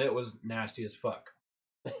 and it was nasty as fuck.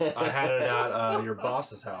 I had it at your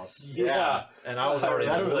boss's house, Yeah. and I was already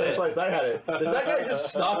That's the same lit. place I had it. Does that guy just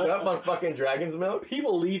stock up on fucking Dragon's Milk?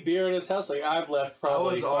 People leave beer in his house. Like I've left I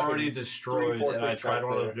probably. was already fucking- destroyed, 3, 4, and I 6 tried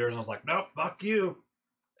one of there. those beers, and I was like, "No, fuck you."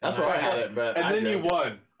 That's And where I had it, but And I then you drank it.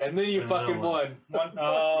 won. And then you And then I fucking won. won.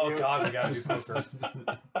 Oh god, we gotta do poker.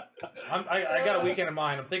 I got a weekend in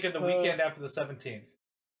mind. I'm thinking the weekend after the 17th.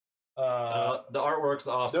 The artwork's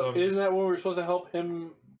awesome. Isn't that when we're supposed to help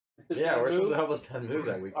him? Yeah, we're supposed to move? help us move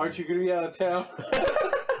that weekend. Aren't you going to be out of town?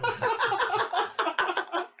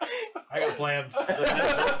 I got plans.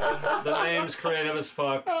 The name's creative as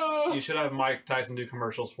fuck. You should have Mike Tyson do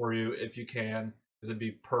commercials for you if you can, because it'd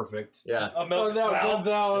be perfect. Yeah. A milk that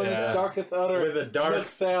stout. Yeah. Darkth Udder. With a dark Milk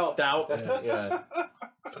stout. stout. Yes. Yeah.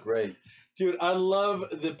 It's great. Dude, I love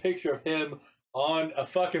the picture of him on a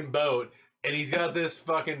fucking boat, and he's got this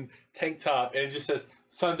fucking tank top, and it just says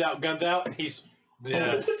thumbed out, gunned out. He's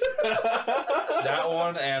Yes. That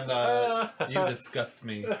one and You Disgust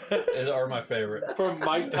Me are my favorite. from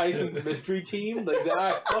Mike Tyson's Mystery Team. Like that,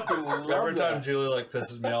 I fucking love Every time that. Julie like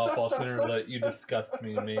pisses me off, I'll send her the "You Disgust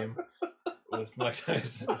Me" meme with Mike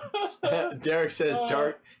Tyson. Derek says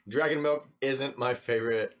dragon milk isn't my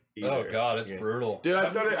favorite either. Oh god, it's Yeah. brutal. Dude, I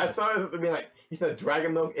thought it would be like, he said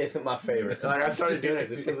dragon milk isn't my favorite. Like, I started doing it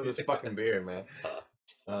just because of this fucking beer, man.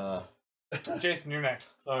 Jason, you're next.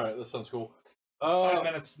 All right, that sounds cool. 5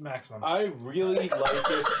 minutes maximum. I really like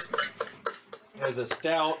this as a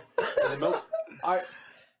stout, as a milk.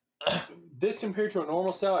 This compared to a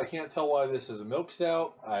normal stout, I can't tell why this is a milk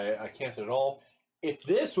stout. I can't at all. If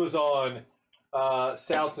this was on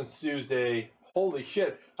Stouts and Stews Day, holy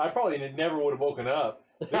shit, I probably never would have woken up.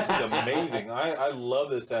 This is amazing. I love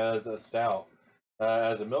this as a stout,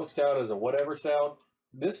 as a milk stout, as a whatever stout.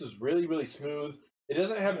 This is really, really smooth. It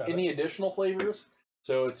doesn't have any additional flavors,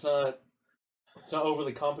 so it's not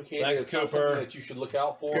overly complicated. Thanks, it's not Cooper. something that you should look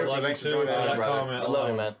out for. Cooper, Love you thanks for too joining for in, that brother. comment. I love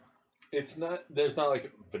you, man. It's not. There's not like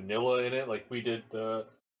vanilla in it like we did the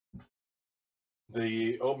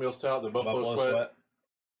oatmeal stout, the buffalo sweat.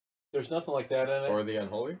 There's nothing like that in it. Or the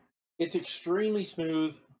unholy? It's extremely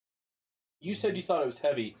smooth. You said you thought it was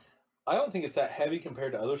heavy. I don't think it's that heavy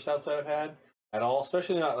compared to other stouts that I've had at all.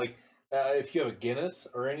 Especially not like if you have a Guinness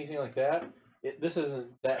or anything like that. This isn't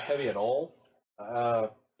that heavy at all.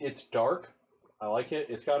 It's dark. I like it.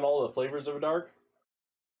 It's got all the flavors of a dark.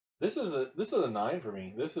 This is a 9 for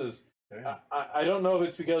me. This is. I don't know if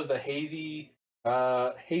it's because the hazy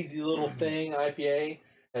little thing IPA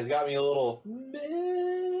has got me a little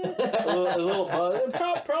buzz.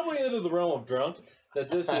 Probably into the realm of drunk. That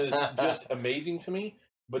this is just amazing to me.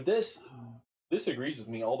 But this agrees with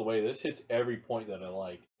me all the way. This hits every point that I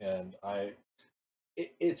like, and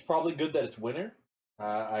it's probably good that it's winter.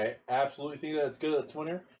 I absolutely think that it's good that it's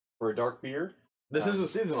winter for a dark beer. This is a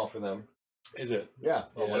seasonal for them. Is it? Yeah.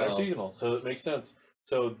 Well, winter seasonal, so it makes sense.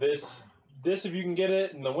 So this if you can get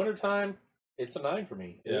it in the wintertime, it's a 9 for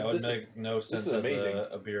me. Yeah, it would This make no sense as amazing.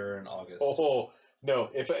 a beer in August. Oh no!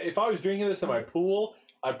 If I was drinking this in my pool,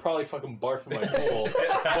 I'd probably fucking barf in my pool.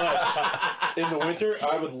 But in the winter,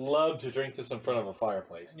 I would love to drink this in front of a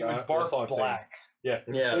fireplace. You would That's all barf I'm saying. black. Yeah,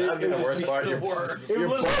 Yeah, that'd be the would worst be part. the You're worst. you're It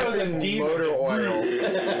was like I was a barfing demon. motor oil.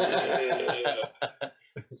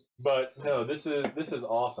 But no, this is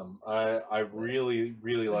awesome. I really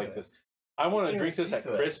really like this. I want to can't drink this see at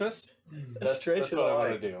that. Christmas. Straight That's to what the I light.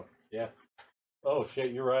 want to do. Yeah. Oh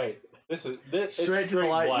shit, you're right. This it's Straight to the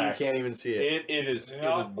light, black. you can't even see it. It is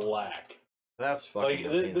Yeah. black. That's fucking Like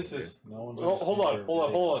amazing, this dude. is. No one's Oh, hold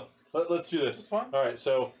on. Let's do this. It's fine. All right,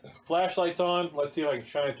 so flashlight's on. Let's see if I can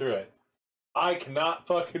shine through it. I cannot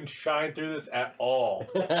fucking shine through this at all.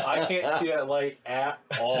 I can't see that light at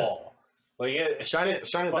all. Like Shine it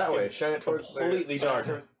that fucking way. Shine it towards completely shine it dark.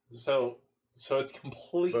 toward- So it's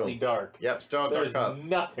completely Boom. dark. Yep, still a dark There's cup.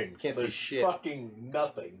 nothing. Can't see There's shit. fucking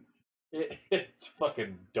nothing. It's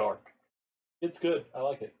fucking dark. It's good. I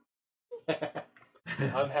like it.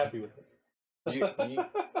 I'm happy with it.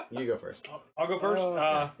 You go first. I'll go first.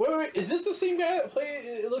 Wait. Is this the same guy that played?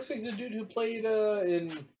 It looks like the dude who played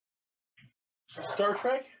in Star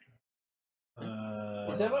Trek.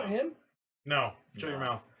 Is that not him? No, shut your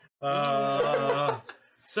mouth.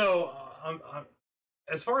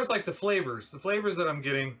 As far as like the flavors that I'm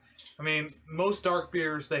getting, I mean, most dark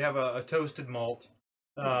beers they have a toasted malt,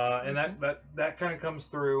 and that kind of comes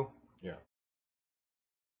through. Yeah.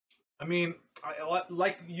 I mean,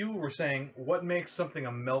 like you were saying, what makes something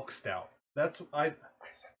a milk stout? Like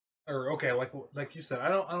you said, I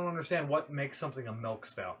don't understand what makes something a milk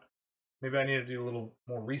stout. Maybe I need to do a little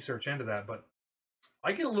more research into that, but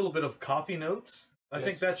I get a little bit of coffee notes. I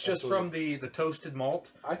think that's just from the toasted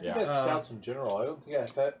malt. I think Yeah. that's stouts in general. I don't think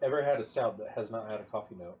I've ever had a stout that has not had a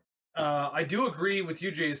coffee note. I do agree with you,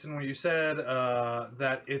 Jason, when you said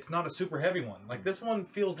that it's not a super heavy one. Like this one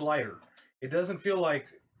feels lighter. It doesn't feel like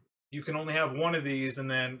you can only have one of these and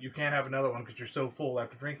then you can't have another one because you're so full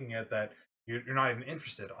after drinking it that you're not even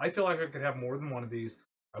interested. I feel like I could have more than one of these.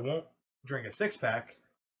 I won't drink a 6-pack.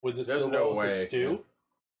 Would this There's go no well with the way. stew?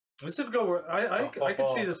 This would go. I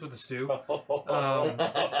could see this with the stew.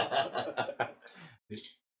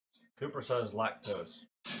 Cooper says lactose.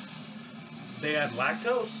 They add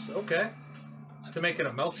lactose. Okay. To make it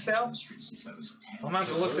a milk stout. I'm gonna have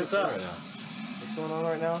to look this up. What's going on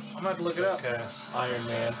right now? I'm gonna have to look it up. Okay, Iron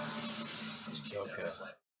Man. Okay.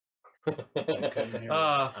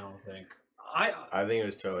 I don't think. I think it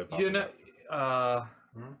was totally popping You know. up.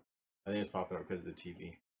 I think it's popping up because of the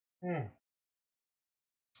TV.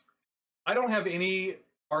 I don't have any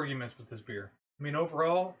arguments with this beer. I mean,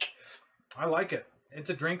 overall, I like it. it's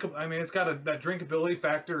a drink. I mean, it's got that drinkability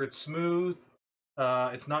factor. It's smooth.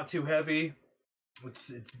 It's not too heavy.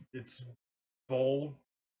 It's bold.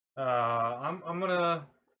 I'm gonna.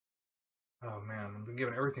 Oh man, I've been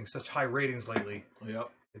giving everything such high ratings lately. Yep.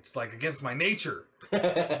 It's like against my nature.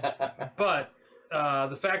 But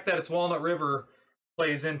the fact that it's Walnut River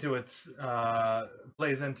plays into my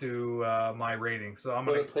rating. So I'm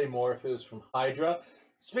gonna play more if it was from Hydra.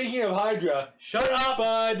 Speaking of Hydra, shut up,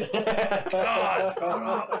 bud.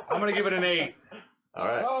 God, I'm gonna give it an 8. All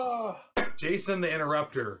right. Jason the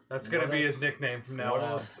Interrupter. That's gonna be his nickname from now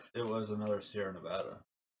on. It was another Sierra Nevada.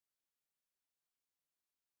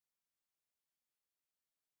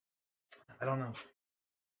 I don't know.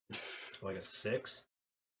 Like a 6?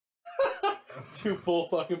 2 full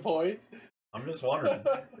fucking points. I'm just wondering.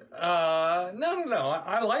 No.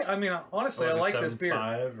 I mean, honestly, Like I a like this beer.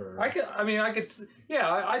 7.5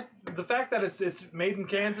 or... The fact that it's made in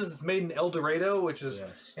Kansas, it's made in El Dorado, which is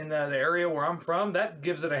Yes. in the area where I'm from, that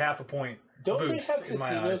gives it a half a point. Don't they boost have in my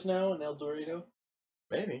casinos eyes. now in El Dorado?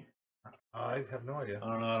 Maybe. I have no idea. I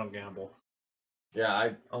don't know. I don't gamble. Yeah,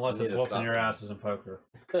 Unless need it's to whooping stop your that. asses in poker.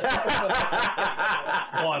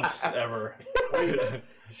 I. Once ever.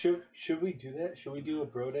 Should we do that? Should we do a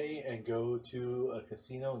bro day and go to a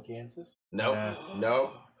casino in Kansas? Nope. Yeah.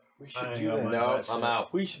 Nope. We I should ain't do going that. with Nope. that shit. I'm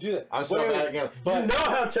out. We should do that. I'm so Wait, bad at gambling. but- You know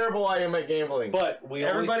how terrible I am at gambling. But we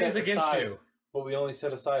only Everybody's set against aside, you. But we only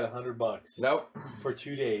set aside $100 Nope. for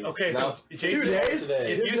 2 days. Okay, No. so 2 Jason, days?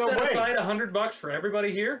 Today. if There's you no set way. aside $100 for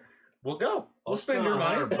everybody here, we'll go. We'll spend your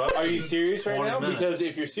money. Are you serious right 20 now? minutes. Because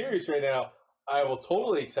if you're serious right now, I will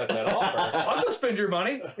totally accept that offer. I'll go spend your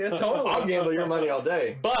money. Yeah, totally. I'll gamble your money all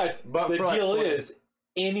day. But the for like deal 20 is,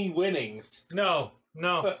 any winnings. No.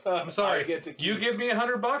 I'm sorry. I get to You keep. give me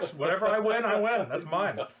 $100, whatever I win, I win. That's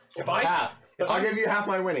mine. If Half. I'll give you half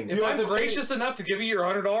my winnings. If I'm gracious enough to give you your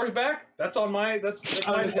 $100 back, that's on my that's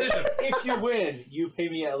my decision. If you win, you pay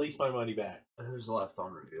me at least my money back. Who's left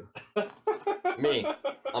on review? Me.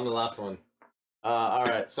 I'm the last one. All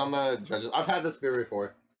right, so I'm gonna judge it. I've had this beer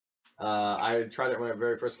before. I tried it when it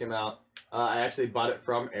very first came out. I actually bought it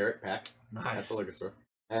from Eric Pack at Nice. the liquor store,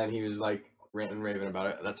 and he was like ranting and raving about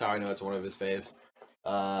it. That's how I know it's one of his faves.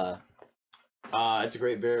 It's a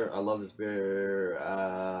great beer. I love this beer.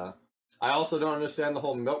 I also don't understand the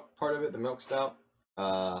whole milk part of it, the milk stout.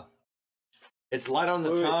 It's light on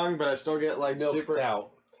the Wait. tongue, but I still get like Milk super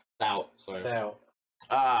stout. stout. Sorry. Stout.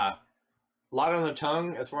 Light on the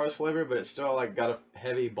tongue as far as flavor, but it's still like got a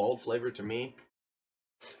heavy, bold flavor to me.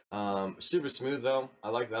 Super smooth though. I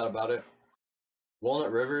like that about it.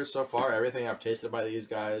 Walnut River so far, everything I've tasted by these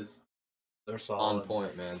guys They're solid. on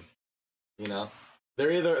point, man. You know,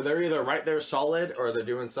 they're either right there solid or they're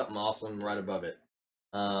doing something awesome right above it.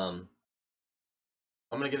 I'm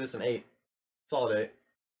gonna give this an 8, solid 8.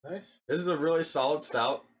 Nice. This is a really solid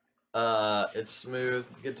stout. It's smooth,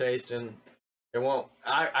 good tasting. It won't.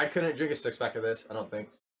 I couldn't drink a 6-pack of this. I don't think.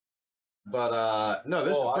 But no,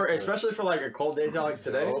 this Oh, I for could. especially for like a cold day like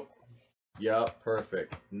today. Nope. Yup,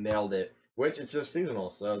 perfect, nailed it. Which it's just seasonal,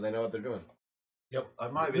 so they know what they're doing. I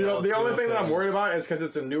might be The able to only if thing that I'm it worried was- about is because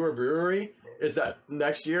it's a newer brewery. Is that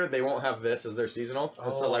next year they won't have this as their seasonal,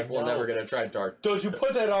 and so Oh, like we'll no. never get to try dark. Don't you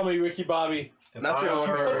put that on me, Ricky Bobby. If That's I the only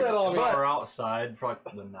were- thing I Put that on If me. I were outside for like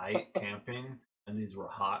the night camping and these were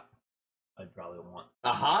hot, I'd probably want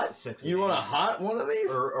A hot? 6 of You want a these. hot one of these?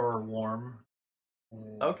 or warm.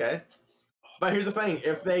 Okay. But here's the thing: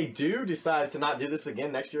 if they do decide to not do this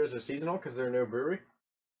again next year as a seasonal because they're a new brewery,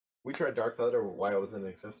 we tried Darkth Udder while it was in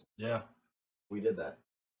existence. Yeah. We did that.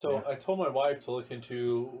 So Yeah. I told my wife to look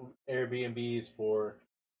into Airbnbs for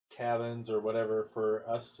cabins or whatever for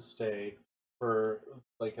us to stay for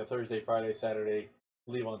like a Thursday, Friday, Saturday,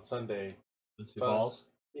 leave on Sunday. The two Fun. balls.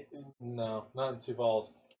 No, not in Sioux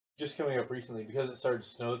Falls. Just coming up recently because it started to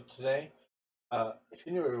snow today. If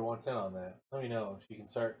anybody wants in on that, let me know. If you can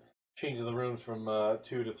start changing the rooms from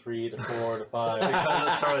 2 to 3 to 4 to 5.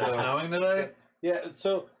 Because it started So- snowing today. Yeah,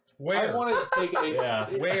 so I Where? wanted to take a. Yeah.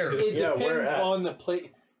 Where? It Yeah, where depends at? on the place.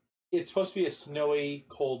 It's supposed to be a snowy,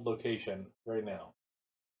 cold location right now.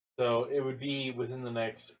 So it would be within the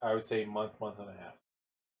next, I would say, month and a half.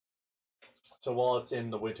 So while it's in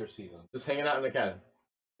the winter season. Just hanging out in the cabin.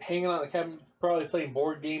 Hanging out in the cabin, probably playing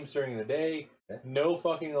board games during the day. Okay. No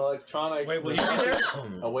fucking electronics. Wait, will you no- be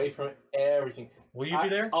there? Away from everything. Will you be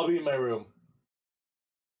there? I'll be in my room.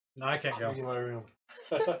 No, I can't I'll be go. in my room.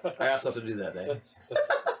 I have stuff to do that day.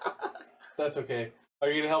 That's okay. Are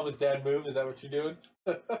you gonna help his dad move? Is that what you're doing?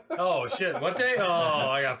 Oh shit! What day? Oh,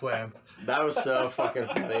 I got plans. That was so fucking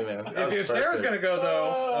funny, man. That was If Sarah's perfect. gonna go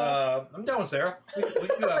though, I'm down with Sarah. We can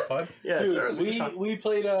do that fun. Yeah, Dude, Sarah's a good time. we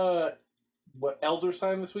played Elder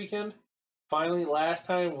Sign this weekend. Finally, last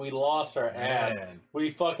time we lost our ass. Man.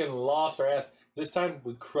 We fucking lost our ass. This time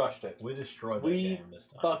we crushed it. We destroyed that We game this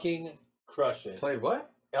time. fucking crushed it. Played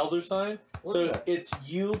what? Elder Sign. What So is that? it's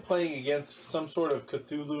you playing against some sort of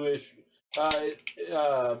Cthulhu-ish,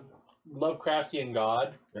 Lovecraftian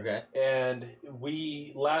god, Okay. and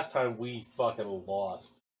last time we fucking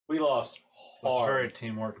lost. We lost It's hard. very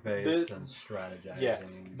teamwork based and strategizing. Yeah.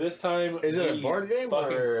 This time Is it a we board game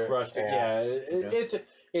fucking or? crushed it. Yeah, Okay.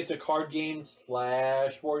 it's a card game /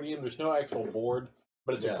 board game. There's no actual board,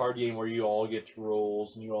 but it's a Yeah. card game where you all get your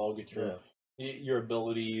rolls and you all get your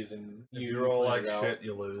abilities, and If you roll plan like it out. shit,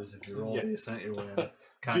 you lose. If you roll Yeah. decent, you win.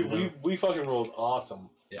 Kind Dude, of. we fucking rolled awesome.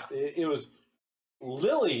 Yeah. It was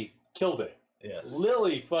Lily killed it. Yes.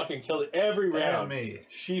 Lily fucking killed it every And round. me.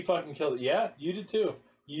 She fucking killed it. Yeah, you did too.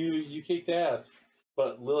 You kicked ass,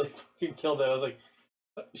 but Lily fucking killed it. I was like,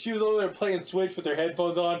 she was over there playing Switch with her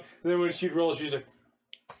headphones on, and then when she'd roll, she's like,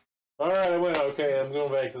 "All right, I went. Okay, I'm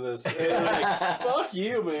going back to this." And I'm like, fuck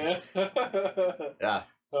you, man. Yeah.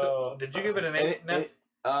 So, did you give it an 8?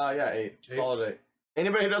 Yeah, 8. Solid 8.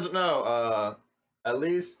 Anybody who doesn't know, at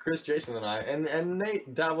least Chris, Jason, and I, and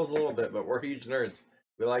Nate dabbles a little bit, but we're huge nerds.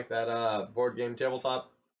 We like that board game tabletop,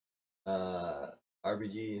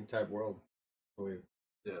 RPG type world.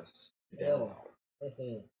 Yes. Yeah. Oh,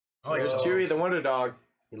 Here's yeah. Chewy, the Wonder Dog.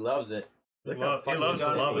 He loves it. He Look how loves fucking the good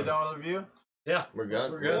love. it We is. done with the review? Yeah. We're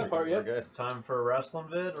good. We're good. We're good. Time for a wrestling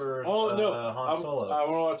vid or Oh no, Han Solo? I want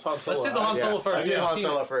to watch Han Solo. Let's do the Han Solo Yeah. first. Let's do Yeah. Han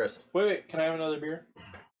Solo first. Wait, can I have another beer?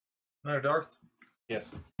 Another Darth?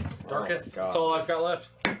 Yes. Darkest. Oh my That's God. all I've got left.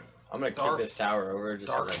 I'm gonna Darth. kick this tower over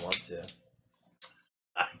just Darth. because I want to.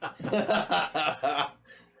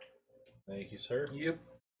 Thank you, sir. Yep.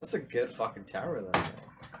 That's a good fucking tower,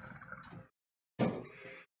 though.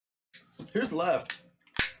 Who's left?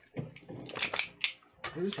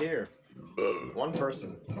 Who's here? One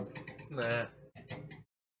person. Nah.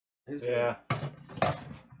 Who's Yeah. here?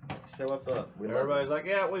 Say what's up. We love Everybody's like,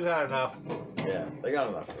 yeah, we've had enough. you. Yeah, they got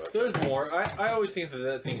enough of it. There's more. I always think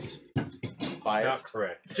that thing's not Biased.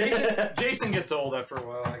 correct. Jason gets old after a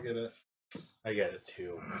while. I get it. I get it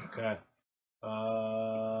too. Okay.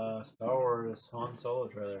 Star Wars Han Solo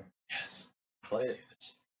trailer. Yes. Play it.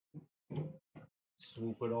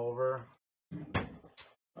 Swoop it over.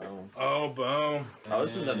 Oh. Oh, boom. Oh,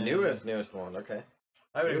 this is the And- newest one. Okay.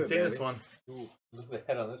 I haven't Do even it, seen this baby. one. Ooh, look at the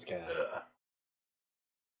head on this guy.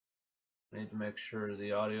 Need to make sure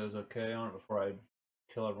the audio is okay on it before I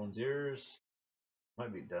kill everyone's ears.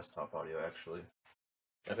 Might be desktop audio actually.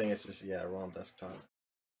 I think it's just we're on desktop.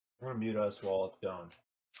 I'm gonna mute us while it's going.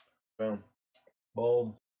 Boom.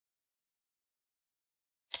 Boom.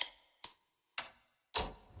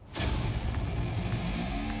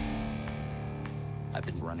 I've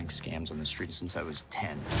been running scams on the street since I was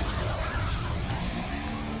 10.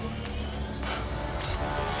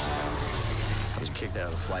 I was kicked out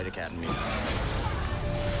of the flight academy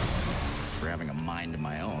for having a mind of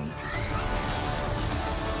my own.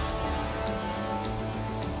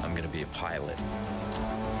 I'm gonna be a pilot.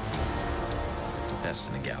 Best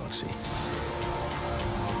in the galaxy.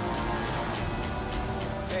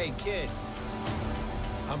 Hey, kid.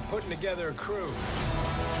 I'm putting together a crew.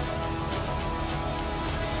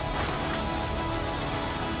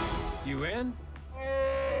 You in?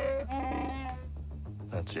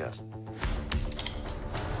 That's yes.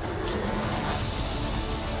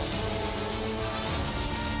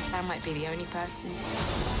 I might be the only person.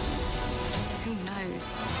 Who knows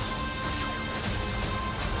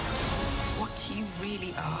what you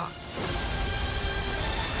really are?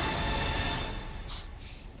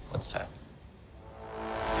 What's that?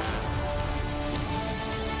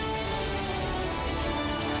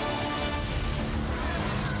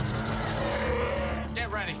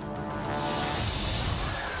 Get ready.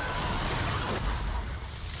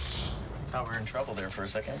 Thought we were in trouble there for a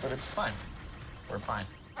second, but it's fine. We're fine.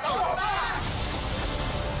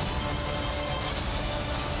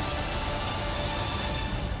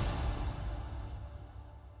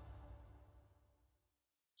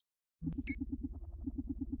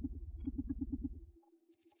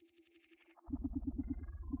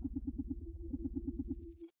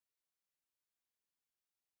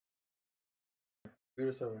 Boot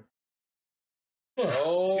us over.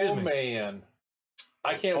 Oh Excuse me. man,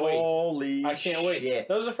 I can't wait. Holy I can't wait. shit.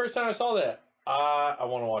 That was the first time I saw that. I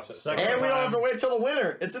want to watch it. Second And we don't have to time. wait till the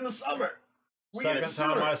winter. It's in the summer. We get it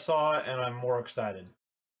Second time sooner. I saw it, and I'm more excited.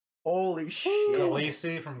 Holy shit.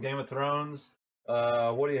 Khaleesi from Game of Thrones.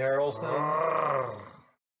 Woody Harrelson.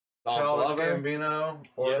 Childish Glover. Gambino.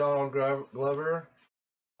 Or Yep. Donald Glover.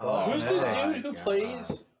 Oh, Who's man. the dude who God.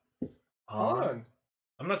 plays Han?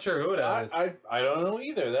 I'm not sure who it is. I don't know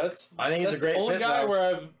either. I think he's a great the only fit, guy though.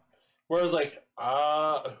 where I was like,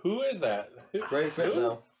 who is that? Great fit, Who?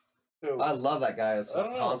 though. Who? I love that guy as I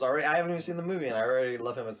don't know. Hans already. I haven't even seen the movie, and I already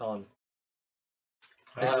love him as Han.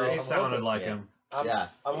 He I'm sounded hoping. like Yeah. him.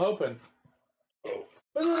 I'm hoping.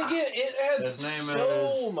 But then again, it adds His name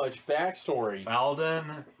so is- much backstory.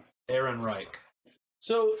 Alden Ehrenreich.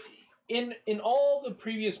 So in all the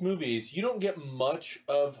previous movies, you don't get much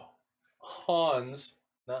of Han's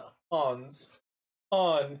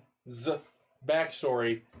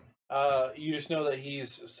backstory. You just know that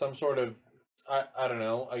he's some sort of I don't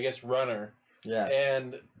know, I guess runner. Yeah.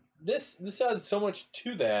 And this adds so much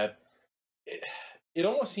to that. It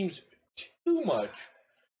almost seems too much.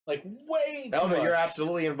 Like way too Elder, much. you're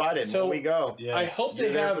absolutely invited. So, When we go. Yes. I hope You're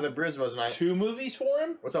they there have for the Brews Bros night. 2 movies for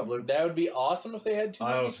him. What's up, Luke? That would be awesome if they had 2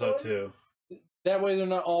 I hope movies so for him. too. That way they're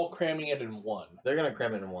not all cramming it in one. They're gonna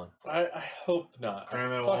cram it in one. I hope not.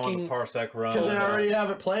 Cram it Fucking on the Parsec run. Because they already have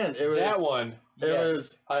it planned. It was that one. it Yes.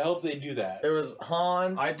 was- I hope they do that. It was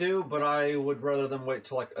Han. I do, but I would rather them wait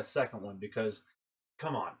till like a second one because,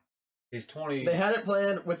 come on, he's 20. They had it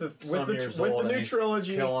planned with the some years with old the and new he's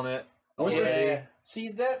trilogy. killing it. With yeah. See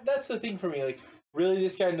that's the thing for me. Like, really,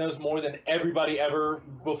 this guy knows more than everybody ever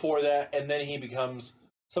before that, and then he becomes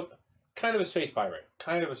some kind of a space pirate.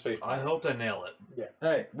 I hope they nail it.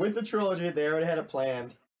 Hey, with the trilogy, they already had it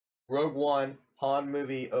planned. Rogue One, Han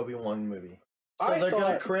movie, Obi-Wan movie. So I they're gonna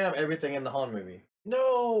thought- cram everything in the Han movie.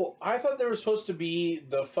 No, I thought there was supposed to be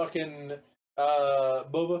the fucking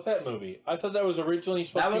Boba Fett movie. I thought that was originally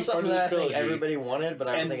supposed That to be was part something of the that I think trilogy. everybody wanted, but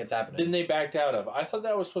I don't And think it's happening. Then they backed out of. I thought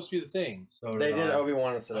that was supposed to be the thing. So They did I.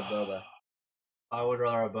 Obi-Wan instead of Boba. I would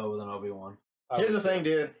rather have Boba than Obi-Wan. Here's the thing,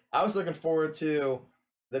 dude. I was looking forward to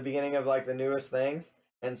the beginning of like the newest things,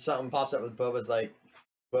 and something pops up with Boba's like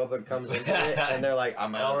Boba comes into it, and they're like,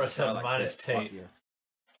 "I'm Elder out." said minus Tate.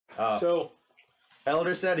 So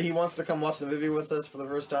Elder said he wants to come watch the movie with us for the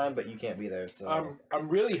first time, but you can't be there. So I'm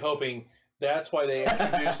really hoping that's why they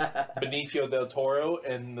introduced Benicio del Toro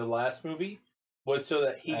in the last movie, was so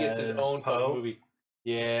that he gets his As own Poe? fucking movie.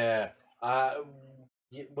 Yeah.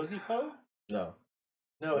 Was he Poe? no.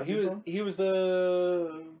 No, Was he he was. Poe? He was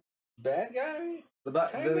the bad guy. The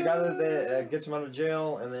guy that gets him out of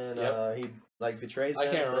jail, and then Yep. he like betrays I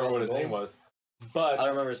them can't for remember all what the his name gold. was, I but don't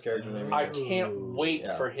remember his character name. I either. can't wait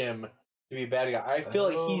Yeah. for him to be a bad guy. I feel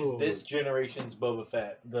like he's this generation's Boba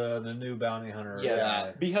Fett. The new bounty hunter. Yes,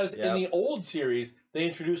 Yeah. because Yep. in the old series they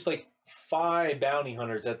introduced like 5 bounty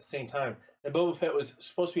hunters at the same time, and Boba Fett was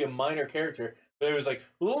supposed to be a minor character, but it was like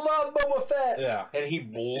love Boba Fett, Yeah. and he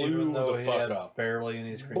Even blew though the he fuck had up. barely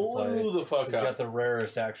any screenplay. Blew the fuck He's up. got the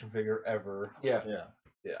rarest action figure ever. Yeah.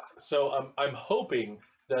 Yeah. So I'm hoping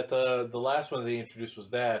that the last one they introduced was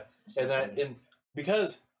that, and that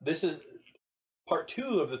because this is part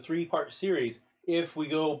 2 of the 3-part series. If we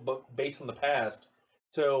go based on the past,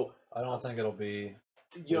 so I don't think it'll be.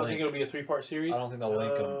 you don't think it'll be a 3-part series? I don't think they'll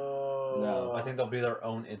link them. No. I think they'll be their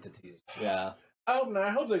own entities. Yeah. I hope not. I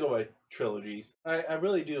hope they go by trilogies. I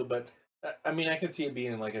really do, but I mean, I can see it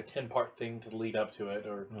being like a 10-part thing to lead up to it,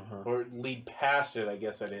 or lead past it. I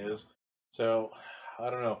guess it is. So I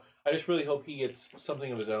don't know. I just really hope he gets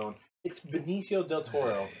something of his own. It's Benicio del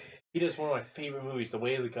Toro. He does one of my favorite movies, The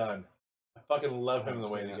Way of the Gun. I fucking love him in The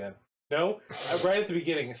Way of the Gun. No, right at the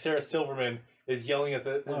beginning, Sarah Silverman is yelling at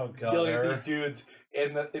at these dudes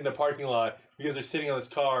in the parking lot because they're sitting on this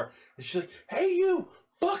car, and she's like, "Hey, you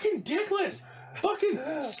fucking dickless,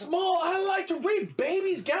 fucking small, I like to rape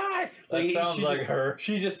babies guy." That sounds she's like just, her.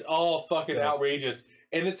 She's just all fucking outrageous,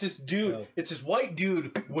 and it's this dude, it's this white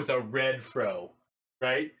dude with a red fro,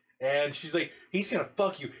 right? And she's like, "He's gonna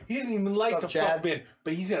fuck you. He doesn't even like to fuck men,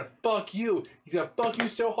 but he's gonna fuck you. He's gonna fuck you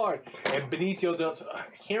so hard." And Benicio del I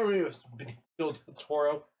can't remember if it was Benicio del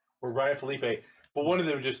Toro or Ryan Felipe, but one of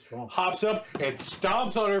them just hops up and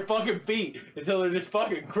stomps on her fucking feet until they're just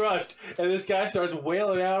fucking crushed. And this guy starts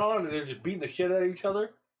wailing out on them, and they're just beating the shit out of each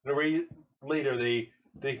other. And later, they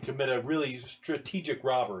commit a really strategic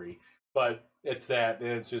robbery, but it's that, and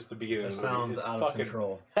it's just the beginning It of the movie. sounds It's out of fucking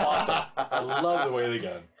control. awesome. I love The Way of the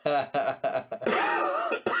Gun.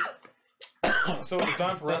 So it's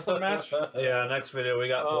time for wrestling match. Yeah, next video we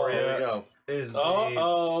got for There we you go. is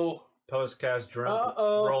the postcast drunk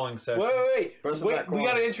rolling session. Wait. We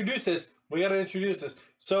gotta introduce this.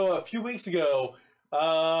 So a few weeks ago,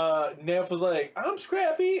 Neff was like, "I'm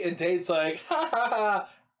Scrappy," and Tate's like, "Ha ha ha,"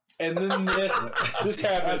 and then this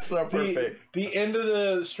happened. That's so perfect. The end of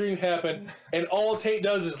the stream happened, and all Tate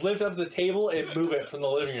does is lift up the table and move it from the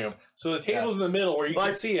living room. So the table's in the middle where you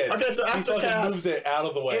can see it. Okay, so he after fucking cast, moves it out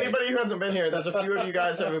of the way. anybody who hasn't been here, there's a few of you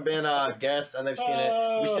guys who have been guests and they've seen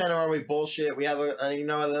it. We stand around, we bullshit. We have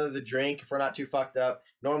another drink if we're not too fucked up.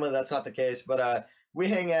 Normally that's not the case, but we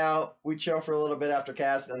hang out, we chill for a little bit after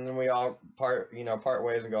cast, and then we all part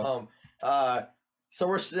ways and go home. So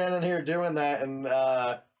we're standing here doing that, and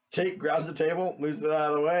Tate grabs the table, moves it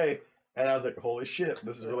out of the way, and I was like, "Holy shit,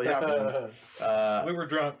 this is really happening." We were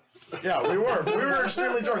drunk. Yeah, we were. We were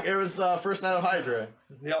extremely drunk. It was the first night of Hydra.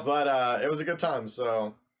 Yep. But it was a good time.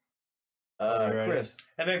 So, Chris.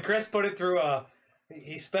 And then Chris put it through.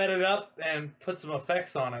 He sped it up and put some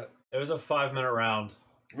effects on it. It was a 5-minute round.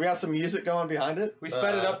 We got some music going behind it. We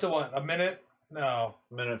sped it up to what? A minute? No.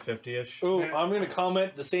 Minute 50-ish. Ooh, I'm going to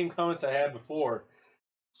comment the same comments I had before.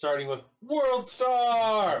 Starting with World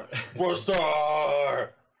Star! World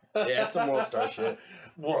Star! Yeah, some World Star shit.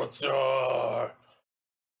 World Star!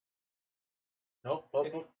 Nope.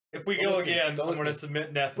 If we go again, I'm going to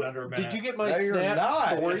submit Neff in under a minute. Did you get my No, you're snap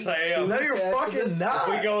not. story? Yes, I am. No, you're fucking not.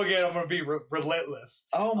 If we go again, I'm going to be relentless.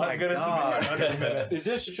 Oh my I'm going to submit god. in under a minute. Is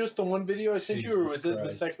this just the one video I sent you, or was this the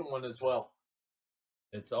Christ. second one as well?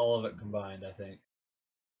 It's all of it combined, I think.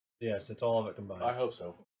 Yes, it's all of it combined. I hope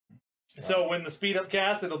so. So when the speed up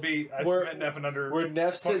cast, it'll be I submit Neff in under. Where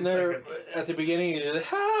Neff's 20 sitting there seconds. at the beginning, and he's like,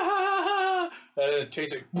 ha ha ha ha, and then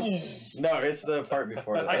Chase like, boom. No, it's the part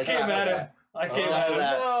before that. I It's came after at him. that. I It's came at after him.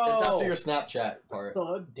 that. It's No. after your Snapchat part.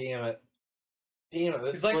 Oh, damn it. Damn it.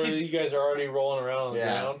 This He's is like where he's- you guys are already rolling around on the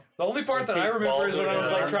Yeah. ground. The only part that I Tate's remember is balls when are I was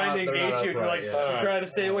down. like trying to They're not engage you, and you're like upright, yeah. trying to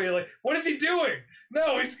stay away. You're like, what is he doing?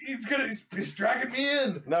 No, he's dragging me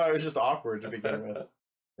in. No, it was just awkward to begin with. It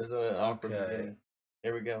was an awkward Okay. beginning.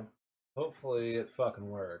 Here we go. Hopefully it fucking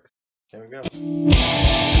works. Here we go.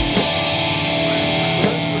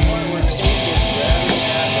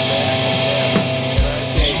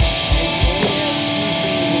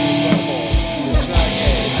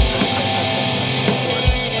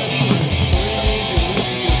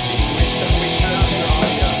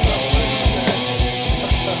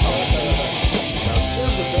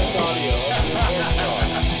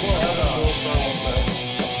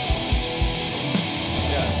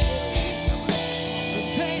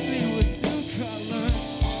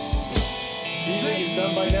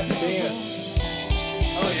 Done by Neff Band.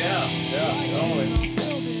 Oh yeah.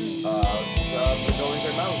 So going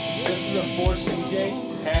to Mountain. This is a Force DJ.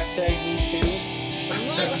 Hashtag me too.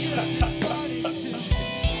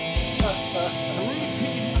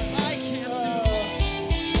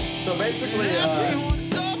 So basically,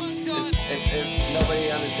 if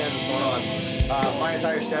nobody understands what's going on, my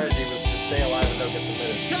entire strategy was to stay alive and don't get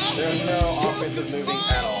submitted. There's no offensive moving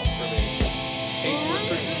at all for me.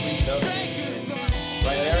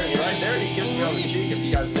 Right there, he kissed me on the cheek. If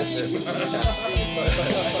you guys missed it, I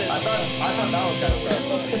thought that was kind of rough.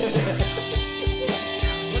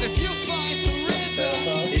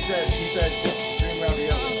 He said, just scream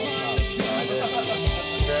ravioli. I did.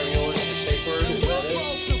 Ravioli is a safe word. Is that it?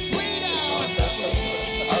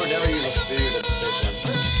 I would never use a food at the station.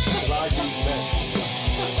 Because I like to use men.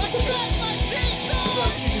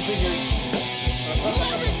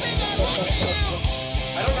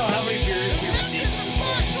 I don't know how many beers we were deep. We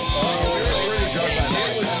were pretty drunk that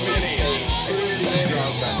night. It was many. Pretty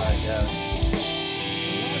drunk that night, yeah.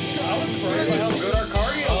 I was surprised by how good our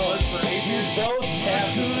cardio was for 8 years. Both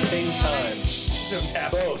tapped at the same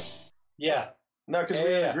time. Both. Yeah. No, because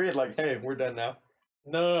we had Yeah. agreed, like, hey, we're done now.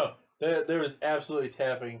 No. There was absolutely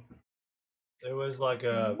tapping. It was like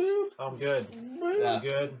a, I'm good. Yeah. I'm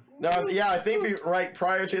good. No, yeah, I think right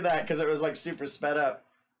prior to that, because it was like super sped up.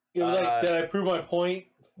 It was like, did I prove my point?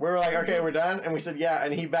 We were like, okay, we're done, and we said yeah,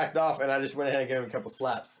 and he backed off, and I just went ahead and gave him a couple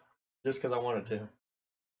slaps, just because I wanted to. No,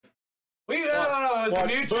 it was Watch.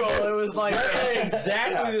 mutual. It was like At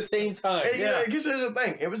exactly Yeah. the same time. Hey, you know, because here's the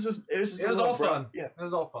thing, it was just it a was little all fun. Yeah, It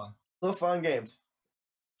was all fun. little fun games.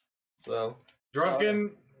 So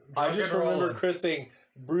Drunken. I just rolling. remember Chris saying,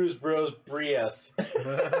 Brews, Bros, Bries.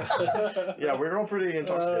 yeah, we were all pretty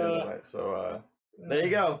intoxicated tonight. So there you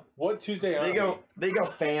go. What Tuesday are There you go,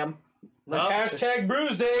 fam. Hashtag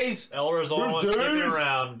Brews Days. Elra's the only one Bruce sticking days.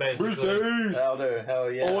 around, Brews basically. Days. Elder,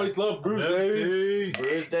 hell yeah. Always love Brews Days.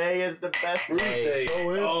 Bruce Day is the best Brews day. Days. So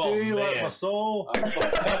empty Oh, like man. my soul. I'm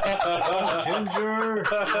Ginger.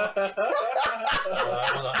 I'm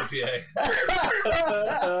an IPA.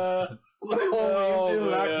 Oh, you do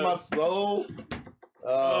like man. my soul.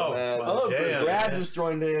 Oh, man. I love Brews Days. Brad just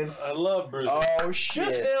joined in. I love Brews. Oh shit.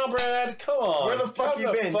 Just now, Brad. Come on. Where the fuck Come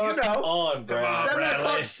you been? You fuck know. on, Brad. 7 Bradley.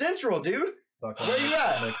 o'clock Central, dude. fucking Where you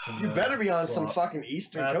at? mixing You the better be on some swap. fucking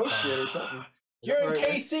Eastern That's Coast fine. shit or something. You're in Right,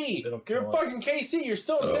 KC. It'll You're kill in fucking KC. You're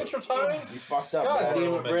still in Central Time. You fucked up, God Brad.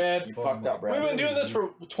 damn it, Brad. You fucked up, Brad. We've been doing this for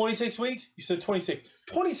 26 weeks? You said 26.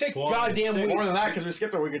 26 goddamn 26. weeks. More than that, because we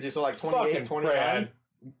skipped a week or two, so like 28, Fucking 29. Brad.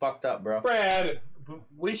 You fucked up, bro. Brad.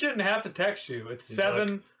 We shouldn't have to text you. It's He's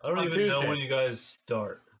 7 I don't on even Tuesday. know when you guys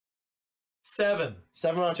start. 7.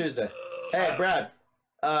 7 on Tuesday. Hey, Brad.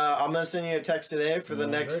 I'm gonna send you a text today for the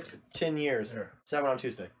next 10 years. Here. 7 on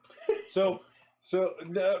Tuesday. So,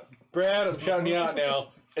 Brad, I'm shouting you out now,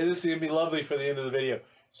 and this is gonna be lovely for the end of the video.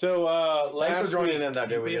 So, Thanks for last joining week, in that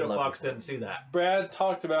day. We Beetle did love Fox you. didn't see that. Brad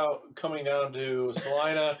talked about coming down to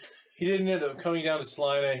Salina. He didn't end up coming down to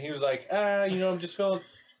Salina. He was like, I'm just feeling.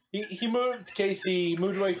 He moved to KC,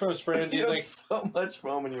 moved away from his friends. You He's have like, so much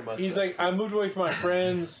foam in your mustache. he's like, I moved away from my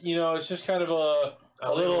friends. It's just kind of a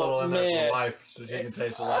little in there for meh. life, so she can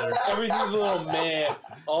taste it later. Everything's a little meh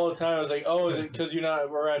all the time. I was like, oh, is it because you're not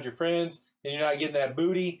around your friends and you're not getting that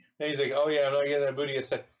booty? And he's like, oh yeah, I'm not getting that booty. I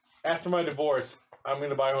said, after my divorce, I'm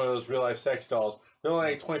gonna buy one of those real life sex dolls. They're only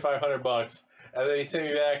like $2,500. And then he sent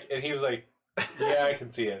me back, and he was like, yeah, I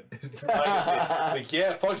can see it. I can see it. I was like,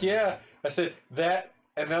 yeah, fuck yeah. I said that,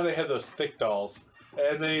 and now they have those thick dolls.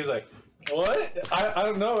 And then he was like, what? I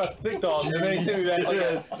don't know about thick dolls. And then he sent me back like,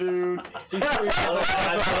 yes, dude. he sent me back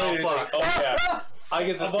like, he's like, oh yeah, I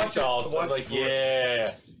get the thick dolls. I'm like,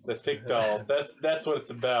 yeah, the thick dolls. That's what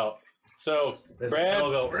it's about. So,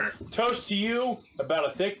 Brad, toast to you about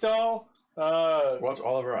a thick doll. Watch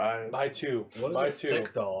all of our eyes. Buy two. What is Buy a two.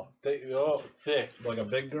 thick doll? Thick. Like a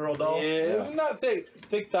big girl doll? Yeah, not thick.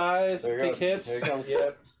 Thick thighs, There it thick goes. hips. Here it comes.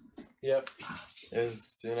 Yep.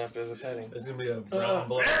 Is soon after the petting. It's gonna be a brown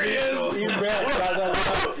blood. There he is. You Brad got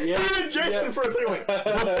that one. Yep. Jason Yep. for a second. Wait.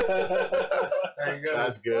 There you go.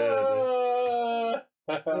 That's good.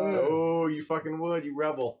 Oh, you fucking would, you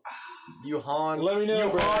rebel. You Han. Let me know,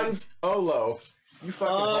 You Brad. Hans Olo. You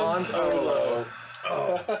fucking Hans Olo.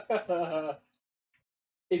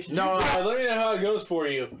 If you, No, let me know how it goes for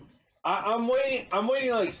you. I'm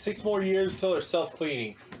waiting like 6 more years until they're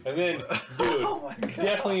self-cleaning, and then, dude,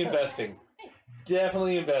 definitely investing.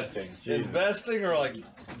 Definitely investing. Investing or like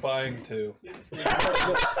buying two?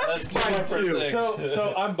 That's two Buying different two. things.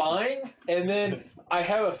 So I'm buying, and then I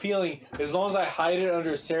have a feeling as long as I hide it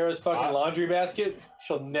under Sarah's fucking laundry basket,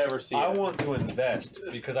 she'll never see I it. want to invest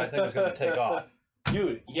because I think it's gonna take off.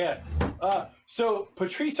 Dude, yeah. So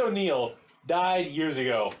Patrice O'Neill died years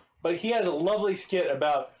ago, but he has a lovely skit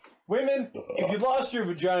about women. If you lost your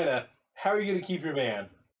vagina, how are you gonna keep your man?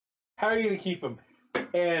 How are you gonna keep him?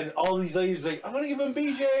 And all these ladies are like, I'm gonna give him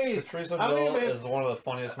BJ's. Patrice I'm gonna O'Neill give him- is one of the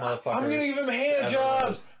funniest motherfuckers. I'm gonna give him hand ever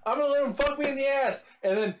jobs. I'm gonna let him fuck me in the ass.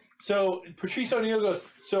 And then, so Patrice O'Neill goes,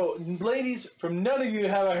 so ladies, from none of you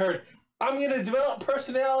have I heard, I'm gonna develop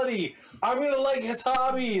personality. I'm gonna like his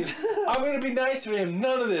hobbies. I'm gonna be nice to him.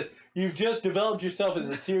 None of this. You've just developed yourself as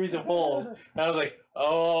a series of holes. And I was like,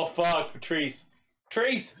 oh fuck, Patrice.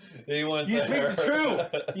 Patrice, He went you speak there. the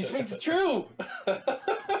truth. You speak the truth.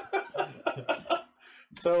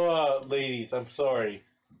 So, ladies, I'm sorry.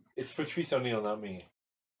 It's Patrice O'Neill, not me.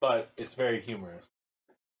 But it's very humorous.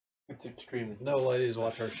 It's extremely No ladies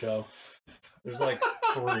watch our show. There's like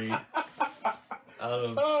 3 out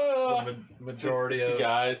of the majority it's the of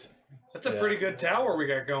guys. That's a pretty good tower we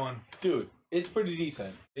got going. Dude, it's pretty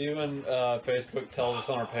decent. Even Facebook tells us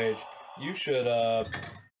on our page, you should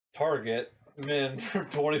target men from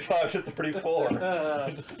 25 to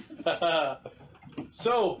 34.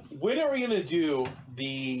 So, when are we going to do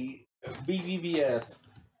the BBBS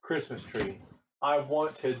Christmas tree? I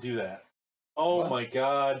want to do that. Oh What? my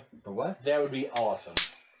god. The what? That would be awesome.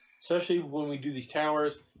 Especially when we do these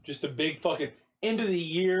towers. Just a big fucking end of the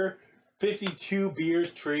year 52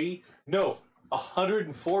 beers tree. No,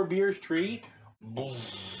 104 beers tree.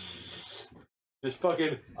 Just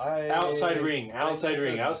fucking outside ring, outside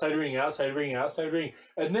ring, outside ring, outside ring, outside ring.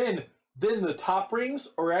 And then the top rings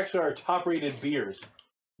are actually our top rated beers.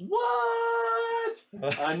 What?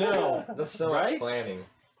 I know. That's so Right? much planning.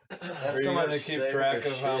 Are you going to keep track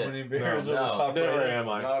of how many beers are the top Never rated? am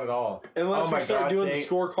I. Not at all. Unless Oh we my start God, doing the Tate,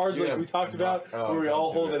 scorecards you like have we talked about, not- oh, where we don't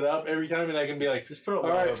all do hold it. it up every time, and I can be like, Just put it all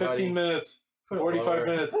lower, right, 15 buddy. minutes, Put it 45 lower.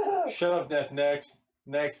 minutes. Shut up, Neff.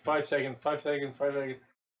 Next, 5 seconds, 5 seconds, 5 seconds.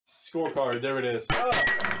 Scorecard, there it is.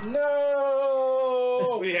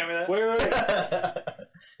 No! We having that? Wait.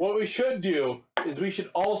 What we should do is we should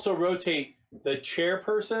also rotate the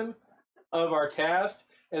chairperson of our cast,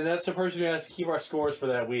 and that's the person who has to keep our scores for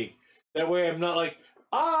that week. That way I'm not like,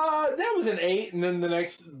 that was an 8, and then the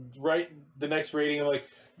next rating I'm like,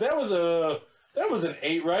 that was a that was an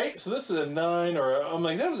 8, right? So this is a 9, or I'm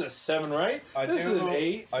like, that was a 7, right? This is an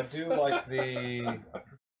 8. I do like the.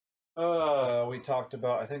 We talked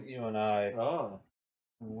about. I think you and I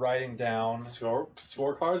writing down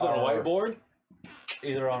scorecards on a whiteboard,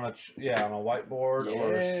 either on a on a whiteboard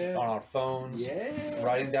or on our phones. Yeah.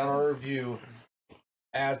 Writing down our review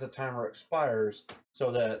as the timer expires,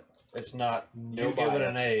 so that it's not you give it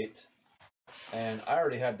an 8, and I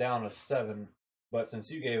already had down a 7. But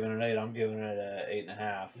since you gave it an 8, I'm giving it an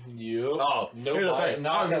 8.5. You? Oh, no bias.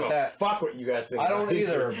 Not that fuck what you guys think. I don't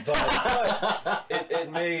either, but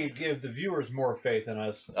it may give the viewers more faith in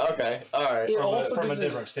us. Okay, all right. From a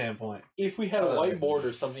different standpoint. If we had a whiteboard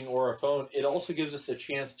or something or a phone, it also gives us a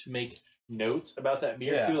chance to make notes about that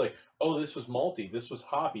beer too. Like, oh, this was malty, this was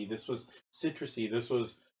hoppy, this was citrusy, this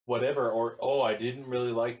was whatever, or oh, I didn't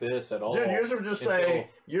really like this at all. Dude, yours would just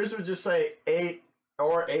say 8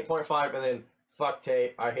 or 8.5, and then fuck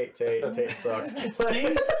Tate. I hate Tate. Tate sucks.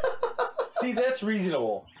 See, that's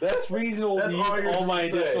reasonable. That's reasonable to use all my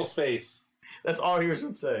additional space. That's all yours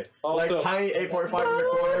would say. Also, like tiny 8.5 in the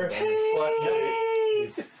corner. Fuck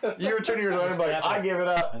Tate. You were turning yours on and like, I give it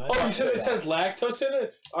up. Oh, you said it has lactose in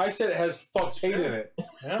it? I said it has fuck Tate in it.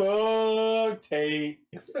 Yeah. Fuck Tate.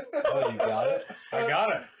 Oh, you got it? I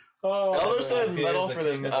got it. Oh, Elder said medal for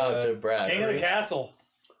this to Brad. King of the Castle.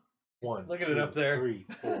 1, Look at 2, it up there. 3,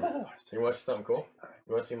 4, 5, 6, You want to see something cool?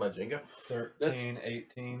 You want to see my Jenga? 13,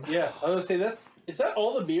 18. Yeah, I was gonna say is that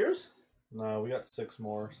all the beers? No, we got 6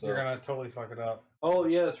 more. So You're gonna totally fuck it up. Oh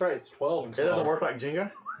yeah, that's right. It's 12. It doesn't work like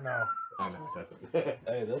Jenga? No. I know it doesn't.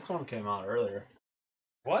 Hey, this one came out earlier.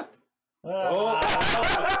 What? Oh,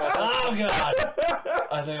 Oh god.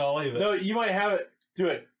 I think I'll leave it. no, you might have it. Do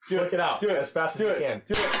it. Flick it out. Do it as fast as Do you it. can.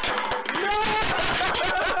 Do it.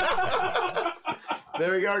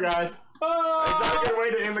 There we go, guys. Is that a good way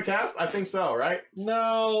to end the cast? I think so, right?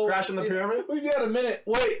 No. Crashing the pyramid? We've got a minute.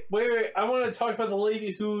 Wait. I want to talk about the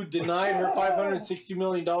lady who denied her $560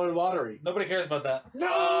 million lottery. Nobody cares about that. No!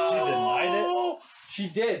 She denied it? She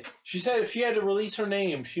did. She said if she had to release her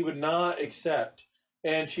name, she would not accept.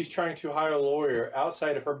 And she's trying to hire a lawyer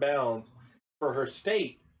outside of her bounds for her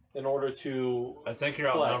state in order to... I think you're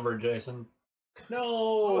collect. outnumbered, Jason.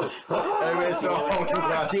 No! Anyway, so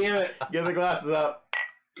God damn it. get the glasses up.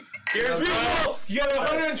 Here's real. You got a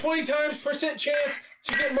 120% chance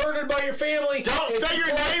to get murdered by your family. Don't say your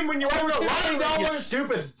name when you win the lottery, you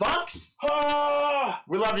stupid fucks. Ah!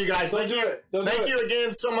 We love you guys. Don't do it. Thank you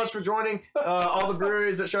again so much for joining all the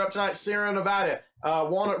breweries that showed up tonight. Sierra Nevada,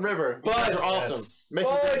 Walnut River. You guys are awesome. Yes.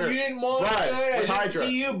 Bud, you didn't want Bud, tonight. I with didn't Hydra.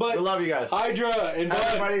 see you, but We love you guys. Hydra and Bud.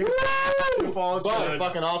 Everybody who follows you Bud. is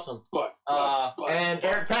fucking awesome. Bud. And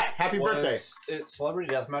Eric Pack, happy birthday.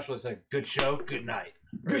 Celebrity Deathmatch was a good show, good night.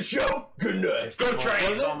 Good show, good night. Go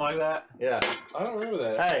Train! Something like that. Yeah. I don't remember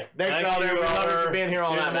that. Hey, thanks, Elder. We love you for being here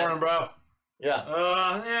all night, man. Bro.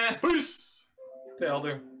 Yeah. Peace. To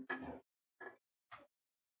Elder.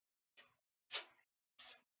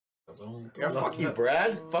 Yeah, fuck you,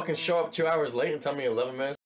 Brad. Fucking show up 2 hours late and tell me 11 minutes.